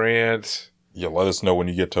S. Grant. Yeah, let us know when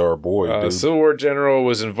you get to our boy, dude. Civil War general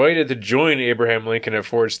was invited to join Abraham Lincoln at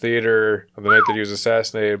Ford's Theater on the night that he was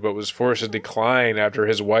assassinated, but was forced to decline after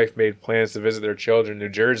his wife made plans to visit their children in New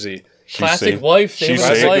Jersey. Classic wife She saving his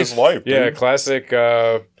saved life. his life, dude. Yeah, classic.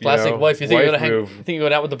 Classic wife. You think you're gonna move. you think you're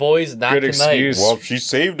going out with the boys? Not Good tonight. excuse. Well, she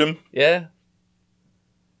saved him. Yeah.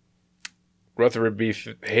 Rutherford B.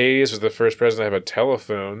 Hayes was the first president to have a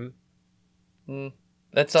telephone.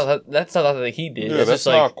 That's not that he did. Yeah, It's that's just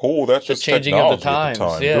like not cool. That's the just changing of the technology at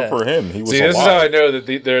times, time. yeah. Good for him. He was See, this is alive. how I know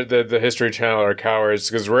that the History Channel are cowards,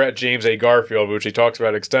 because we're at James A. Garfield, which he talks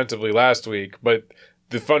about extensively last week. But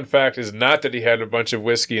the fun fact is not that he had a bunch of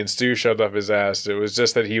whiskey and stew shoved up his ass. It was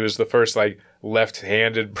just that he was the first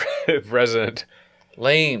left-handed president.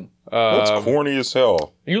 lame. That's corny as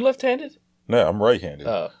hell. Are you left-handed? No, I'm right-handed.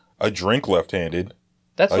 Oh, I drink left-handed.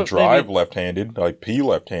 that's I what drive maybe, left-handed. I pee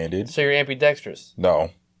left-handed. So you're ambidextrous.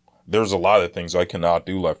 No. There's a lot of things I cannot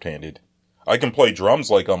do left-handed. I can play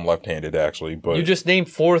drums like I'm left-handed, actually, but You just named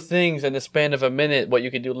 4 things in the span of a minute what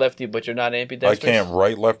you can do lefty, but you're not I ambidextrous. can't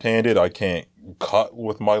write left-handed. I can't cut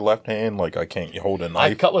with my left hand. Like, I can't hold a I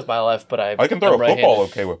knife. cut with my left, but I can throw a football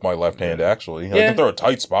okay with my left hand, actually. I Yeah. can throw a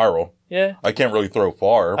tight spiral. Yeah. I can't really throw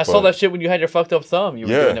far. I saw that shit when you had your fucked up thumb. You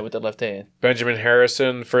were Yeah. doing it with the left hand. Benjamin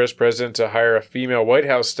Harrison, first president to hire a female White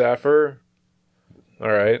House staffer.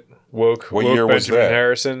 All right. Woke What year was Benjamin that?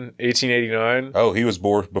 Harrison, 1889. Oh, he was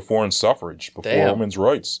born before in suffrage, before Damn. women's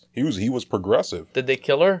rights. He was progressive. Did they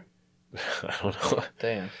kill her? I don't know.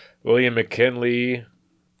 Damn. William McKinley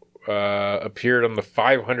appeared on the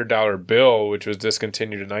 $500 bill, which was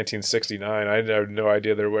discontinued in 1969. I had no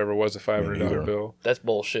idea there ever was a $500 neither. bill. That's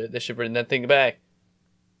bullshit. They should bring that thing back.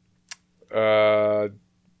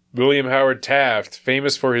 William Howard Taft,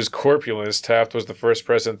 famous for his corpulence, Taft was the first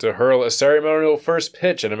president to hurl a ceremonial first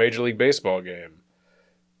pitch in a Major League Baseball game.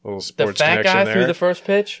 Little The sports fat connection guy there. threw the first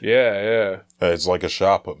pitch? Yeah, It's like a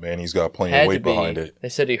shot put, man. He's got plenty Had of to weight be. behind it. They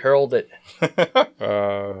said he hurled it.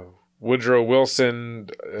 yeah. Woodrow Wilson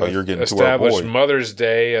Oh, you're getting to our established boy. Mother's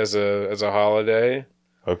Day as a holiday.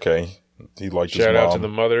 Okay. He liked his Shout mom. out to the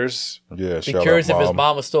mothers. Yeah, Be shout curious out if his mom.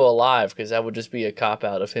 mom was still alive, because that would just be a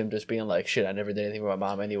cop-out of him just being like, shit, I never did anything with my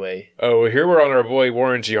mom anyway. Oh, here we're on our boy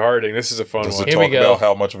Warren G. Harding. This is a fun Does one. it Here we talk go. about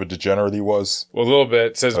how much of a degenerate he was? Well, a little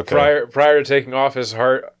bit. It says Okay. prior to taking office,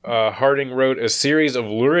 Harding wrote a series of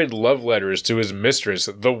lurid love letters to his mistress,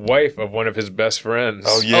 the wife of one of his best friends.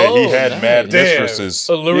 Oh, yeah, Oh, he had nice. mad Damn. mistresses.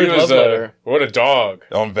 A lurid He was love letter. what a dog.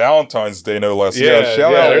 On Valentine's Day, no less. Yeah, Yeah,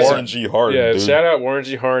 shout yeah, out there's Warren G. Harding, Yeah, dude. shout out Warren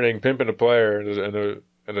G. Harding, pimping a player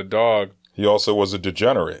and a dog. He also was a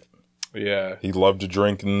degenerate. Yeah. He loved to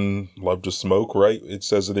drink and loved to smoke, right? It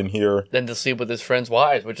says it in here. Then to sleep with his friends'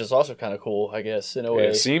 wives, which is also kind of cool, I guess, in a way.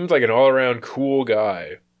 It seemed like an all-around cool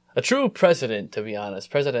guy. A true president, to be honest.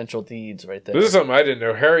 Presidential deeds right there. This is something I didn't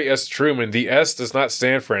know. Harry S. Truman, the S does not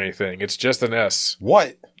stand for anything. It's just an S.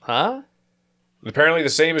 What? Huh? Apparently the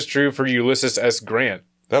same is true for Ulysses S. Grant.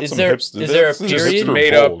 That's Is some there- hipster. is there a that's some period? Just hipster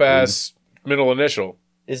made bull, up dude. as middle initial.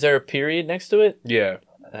 Is there a period next to it? Yeah.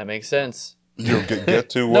 That makes sense. You get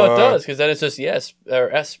to No, it does, because then it's just yes, or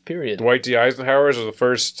S period. Dwight D. Eisenhower was the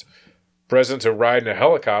first president to ride in a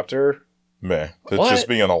helicopter. Man, that's What? just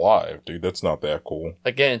being alive, dude. That's not that cool.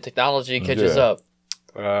 Again, technology catches Yeah. up.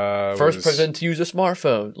 First Was president to use a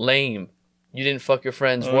smartphone. Lame. You didn't fuck your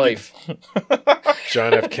friend's Oh, wife.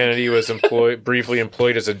 John F. Kennedy was briefly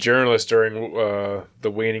employed as a journalist during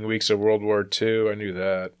the waning weeks of World War II. I knew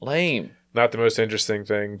that. Lame. Not the most interesting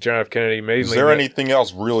thing. John F. Kennedy mainly. Is there anything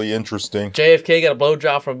else really interesting JFK got a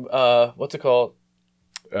blowjob from what's it called?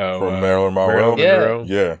 from Marilyn Monroe? Yeah. Monroe.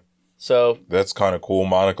 Yeah, So that's kind of cool.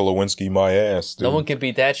 Monica Lewinsky, my ass, dude. no one can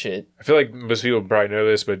beat that shit. I feel like most people probably know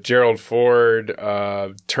this, but Gerald Ford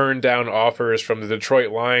turned down offers from the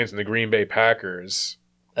Detroit Lions and the Green Bay Packers.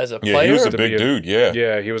 As a Yeah, player, he was a To big be a- dude. Yeah,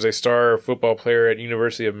 Yeah, he was a star football player at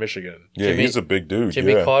University of Michigan. yeah, Jimmy- he's a big dude.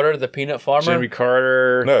 Jimmy yeah. Carter, the peanut farmer. Jimmy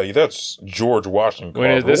Carter. No, that's George Washington. Wait,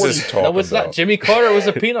 Carver. this what is- are you talking No, it's about? not. Jimmy Carter was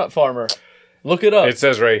a peanut farmer. Look it up. It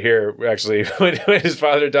says right here, actually, when his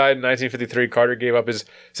father died in 1953, Carter gave up his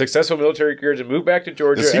successful military career to move back to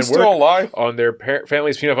Georgia Is he and still work alive? on their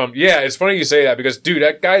family's peanut farm. Yeah, it's funny you say that because, dude,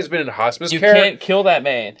 that guy's been in hospice you care. can't kill that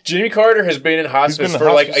man. Jimmy Carter has been in hospice in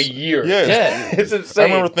for like a hospice- year. Yeah. Yeah. It's I insane.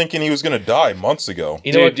 remember thinking he was gonna die months ago.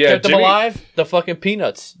 You know Dude, what yeah, kept him Jimmy- alive? The fucking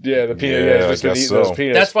peanuts. Yeah, the peanut. Yeah, Yeah, I just been guess eating those so.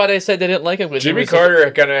 peanuts. That's why they said they didn't like him. 'Cause Jimmy he was such a-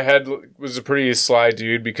 Carter kind of was a pretty sly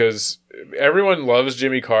dude because everyone loves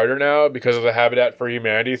Jimmy Carter now because of the Habitat for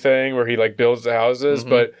Humanity thing where he like builds the houses,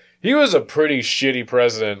 but he was a pretty shitty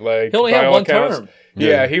president. Like He only by had all one accounts. term. Yeah,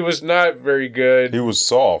 Yeah. he was not very good. He was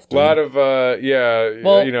soft. A lot of Well,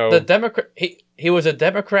 you know, the Democrat. He was a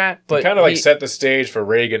Democrat, but kind of like he- set the stage for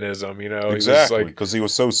Reaganism. You know, exactly He was like, because he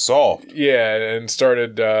was so soft. yeah, and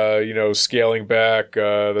started scaling back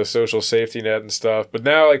the social safety net and stuff. But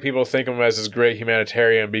now like people think of him as this great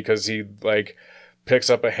humanitarian because he like picks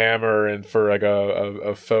up a hammer and for like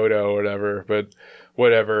a photo or whatever. But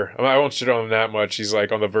whatever, I won't shit on him that much. He's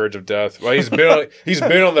like on the verge of death. Well, he's been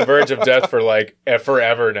on the verge of death for like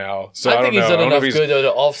forever now. So I, I don't think know. he's I done don't know enough if he's- good though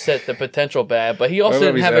to offset the potential bad. But he also don't know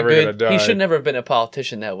if didn't he's have a ever good. gonna He die. should never have been a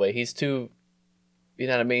politician that way. He's too. You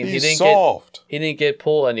know what I mean? He's he didn't soft. He didn't get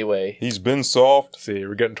pull anyway. He's been soft. See,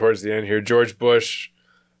 we're getting towards the end here. George Bush.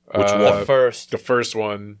 Which The one? first. The first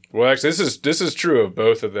one. Well, actually, this is true of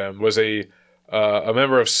both of them. Was a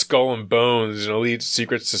member of Skull and Bones, an elite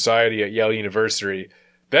secret society at Yale University.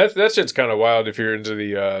 That shit's kind of wild if you're into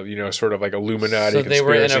the sort of like Illuminati So they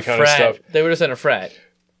were in conspiracy a kind of frat. stuff. They were just in a frat.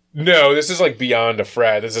 No, this is like beyond a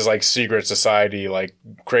frat. This is like secret society, like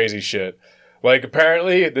crazy shit. Like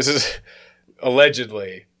apparently, this is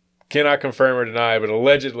allegedly cannot confirm or deny, but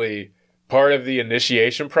allegedly part of the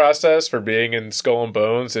initiation process for being in Skull and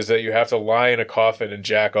Bones is that you have to lie in a coffin and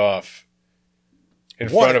jack off in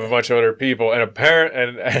front of a bunch of other people, and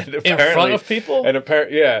apparently In front of people? and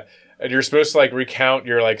yeah, and you're supposed to like recount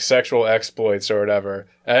your like sexual exploits or whatever.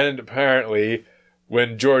 And apparently,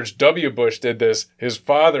 when George W. Bush did this, his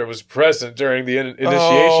father was present during the initiation.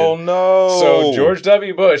 Oh no! So George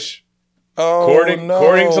W. Bush, according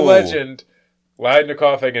to legend, lied in a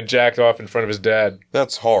coffin and jacked off in front of his dad.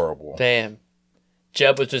 That's horrible. Damn.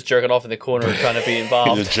 Jeb was just jerking off in the corner trying to be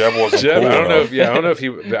involved. Jeb wasn't Jeb, cool I don't know enough. if I don't know if he.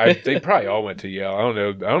 They probably all went to Yale. I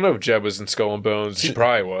don't know if Jeb was in Skull and Bones. He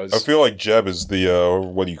probably was. I feel like Jeb is the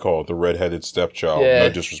what do you call it? The redheaded stepchild. Yeah. No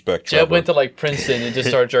disrespect, Jeb Trevor. went to like Princeton and just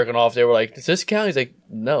started jerking off. They were like, "Does this count?" He's like,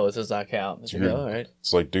 "No, this does not count." Like, all right.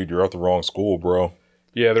 It's like, dude, you're at the wrong school, bro.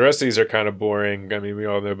 Yeah, the rest of these are kind of boring. I mean, we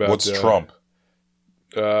all know about What's Trump?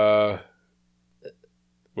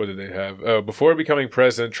 What did they have? Oh, before becoming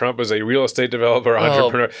president, Trump was a real estate developer,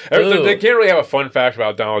 entrepreneur. boo. They can't really have a fun fact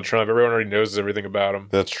about Donald Trump. Everyone already knows everything about him.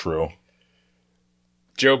 That's true.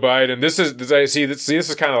 Joe Biden. This is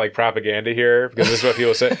kind of like propaganda here because this is what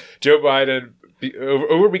people say. Joe Biden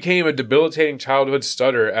became a debilitating childhood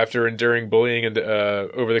stutter after enduring bullying and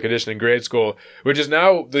over the condition in grade school, which is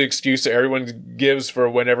now the excuse that everyone gives for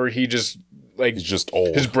whenever he just. Like He's just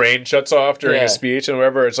old. His brain shuts off during a speech and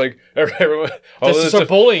whatever. It's like everyone, all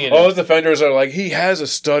those defenders are like, he has a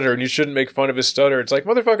stutter and you shouldn't make fun of his stutter. It's like,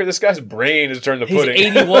 motherfucker, this guy's brain is turned to pudding.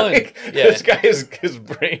 He's 81. Like, this guy his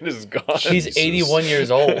brain is gone. He's 81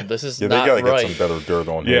 years old. This is they not gotta right. get some better dirt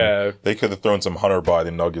on him. Yeah. They could have thrown some Hunter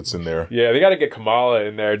Biden nuggets in there. Yeah, they got to get Kamala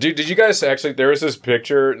in there. Did you guys actually? There was this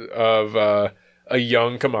picture of a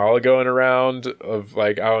young Kamala going around of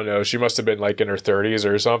like, I don't know, she must have been like in her 30s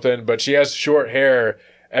or something, but she has short hair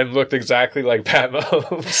and looked exactly like Pat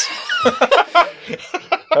Mahomes.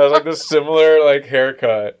 Has like this similar like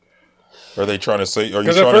haircut. Are they trying to say? Are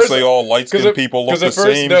you trying to say all light skinned people look the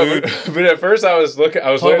same, dude? But at first I was looking. I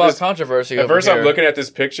was Talk looking about at controversy. At first I'm looking at this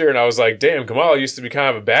picture and I was like, "Damn, Kamala used to be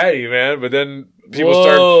kind of a baddie, man." But then people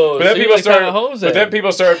started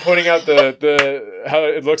pointing out the how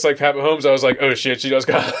it looks like Pat Mahomes. I was like, "Oh shit, she does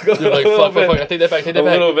kind of look like, fuck. I take that back. A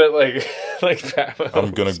little bit like Pat Mahomes."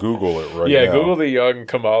 I'm gonna Google it right now. Yeah, Google the young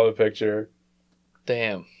Kamala picture.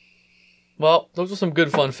 Damn. Well, those are some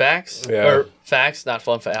good fun facts. Yeah. Or facts, not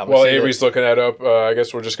fun facts. While Avery's looking that up, I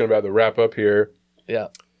guess we're just going to about to wrap up here. Yeah.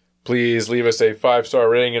 Please leave us a 5-star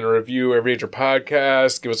rating and a review wherever you get your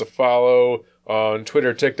podcast. Give us a follow on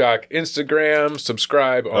Twitter, TikTok, Instagram.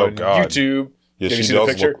 Subscribe on YouTube. Yeah, Can you she see does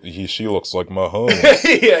the picture? She looks like Mahomes.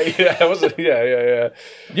 yeah.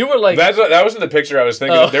 You were like... that wasn't the picture I was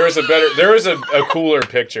thinking of. There was a cooler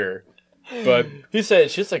picture. But he said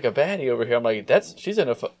she's like a baddie over here. I'm like, she's in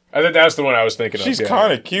a. I think that's the one I was thinking of. She's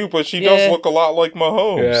kind of cute, but she does look a lot like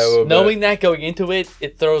Mahomes. Yeah, knowing that going into it,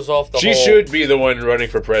 it throws off the whole... She should be the one running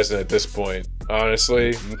for president at this point,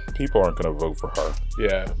 honestly. People aren't going to vote for her.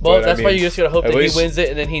 Yeah. Well, that's why you just got to hope that he wins it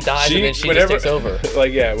and then he dies and then she just takes over.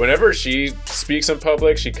 Like, yeah, whenever she speaks in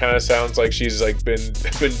public, she kind of sounds like she's like been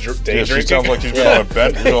day drinking. She sounds like she's been on a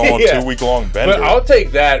bender, on a 2-week-long bender. But I'll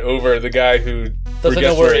take that over the guy who doesn't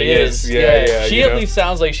know where he is. Yeah. She at least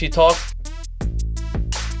sounds like she talks.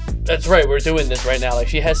 That's right. We're doing this right now. Like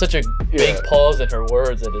she has such a big pause in her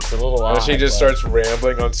words that it's a little odd. And she just starts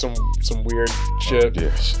rambling on some weird shit.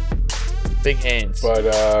 Yes. Big hands. But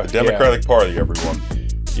the Democratic Party, everyone.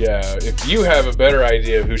 Yeah, if you have a better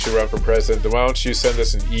idea of who should run for president, then why don't you send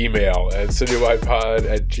us an email at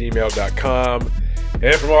citywidepod@gmail.com.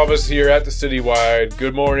 And from all of us here at the Citywide,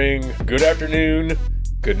 good morning, good afternoon,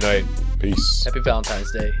 good night. Peace. Happy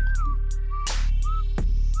Valentine's Day.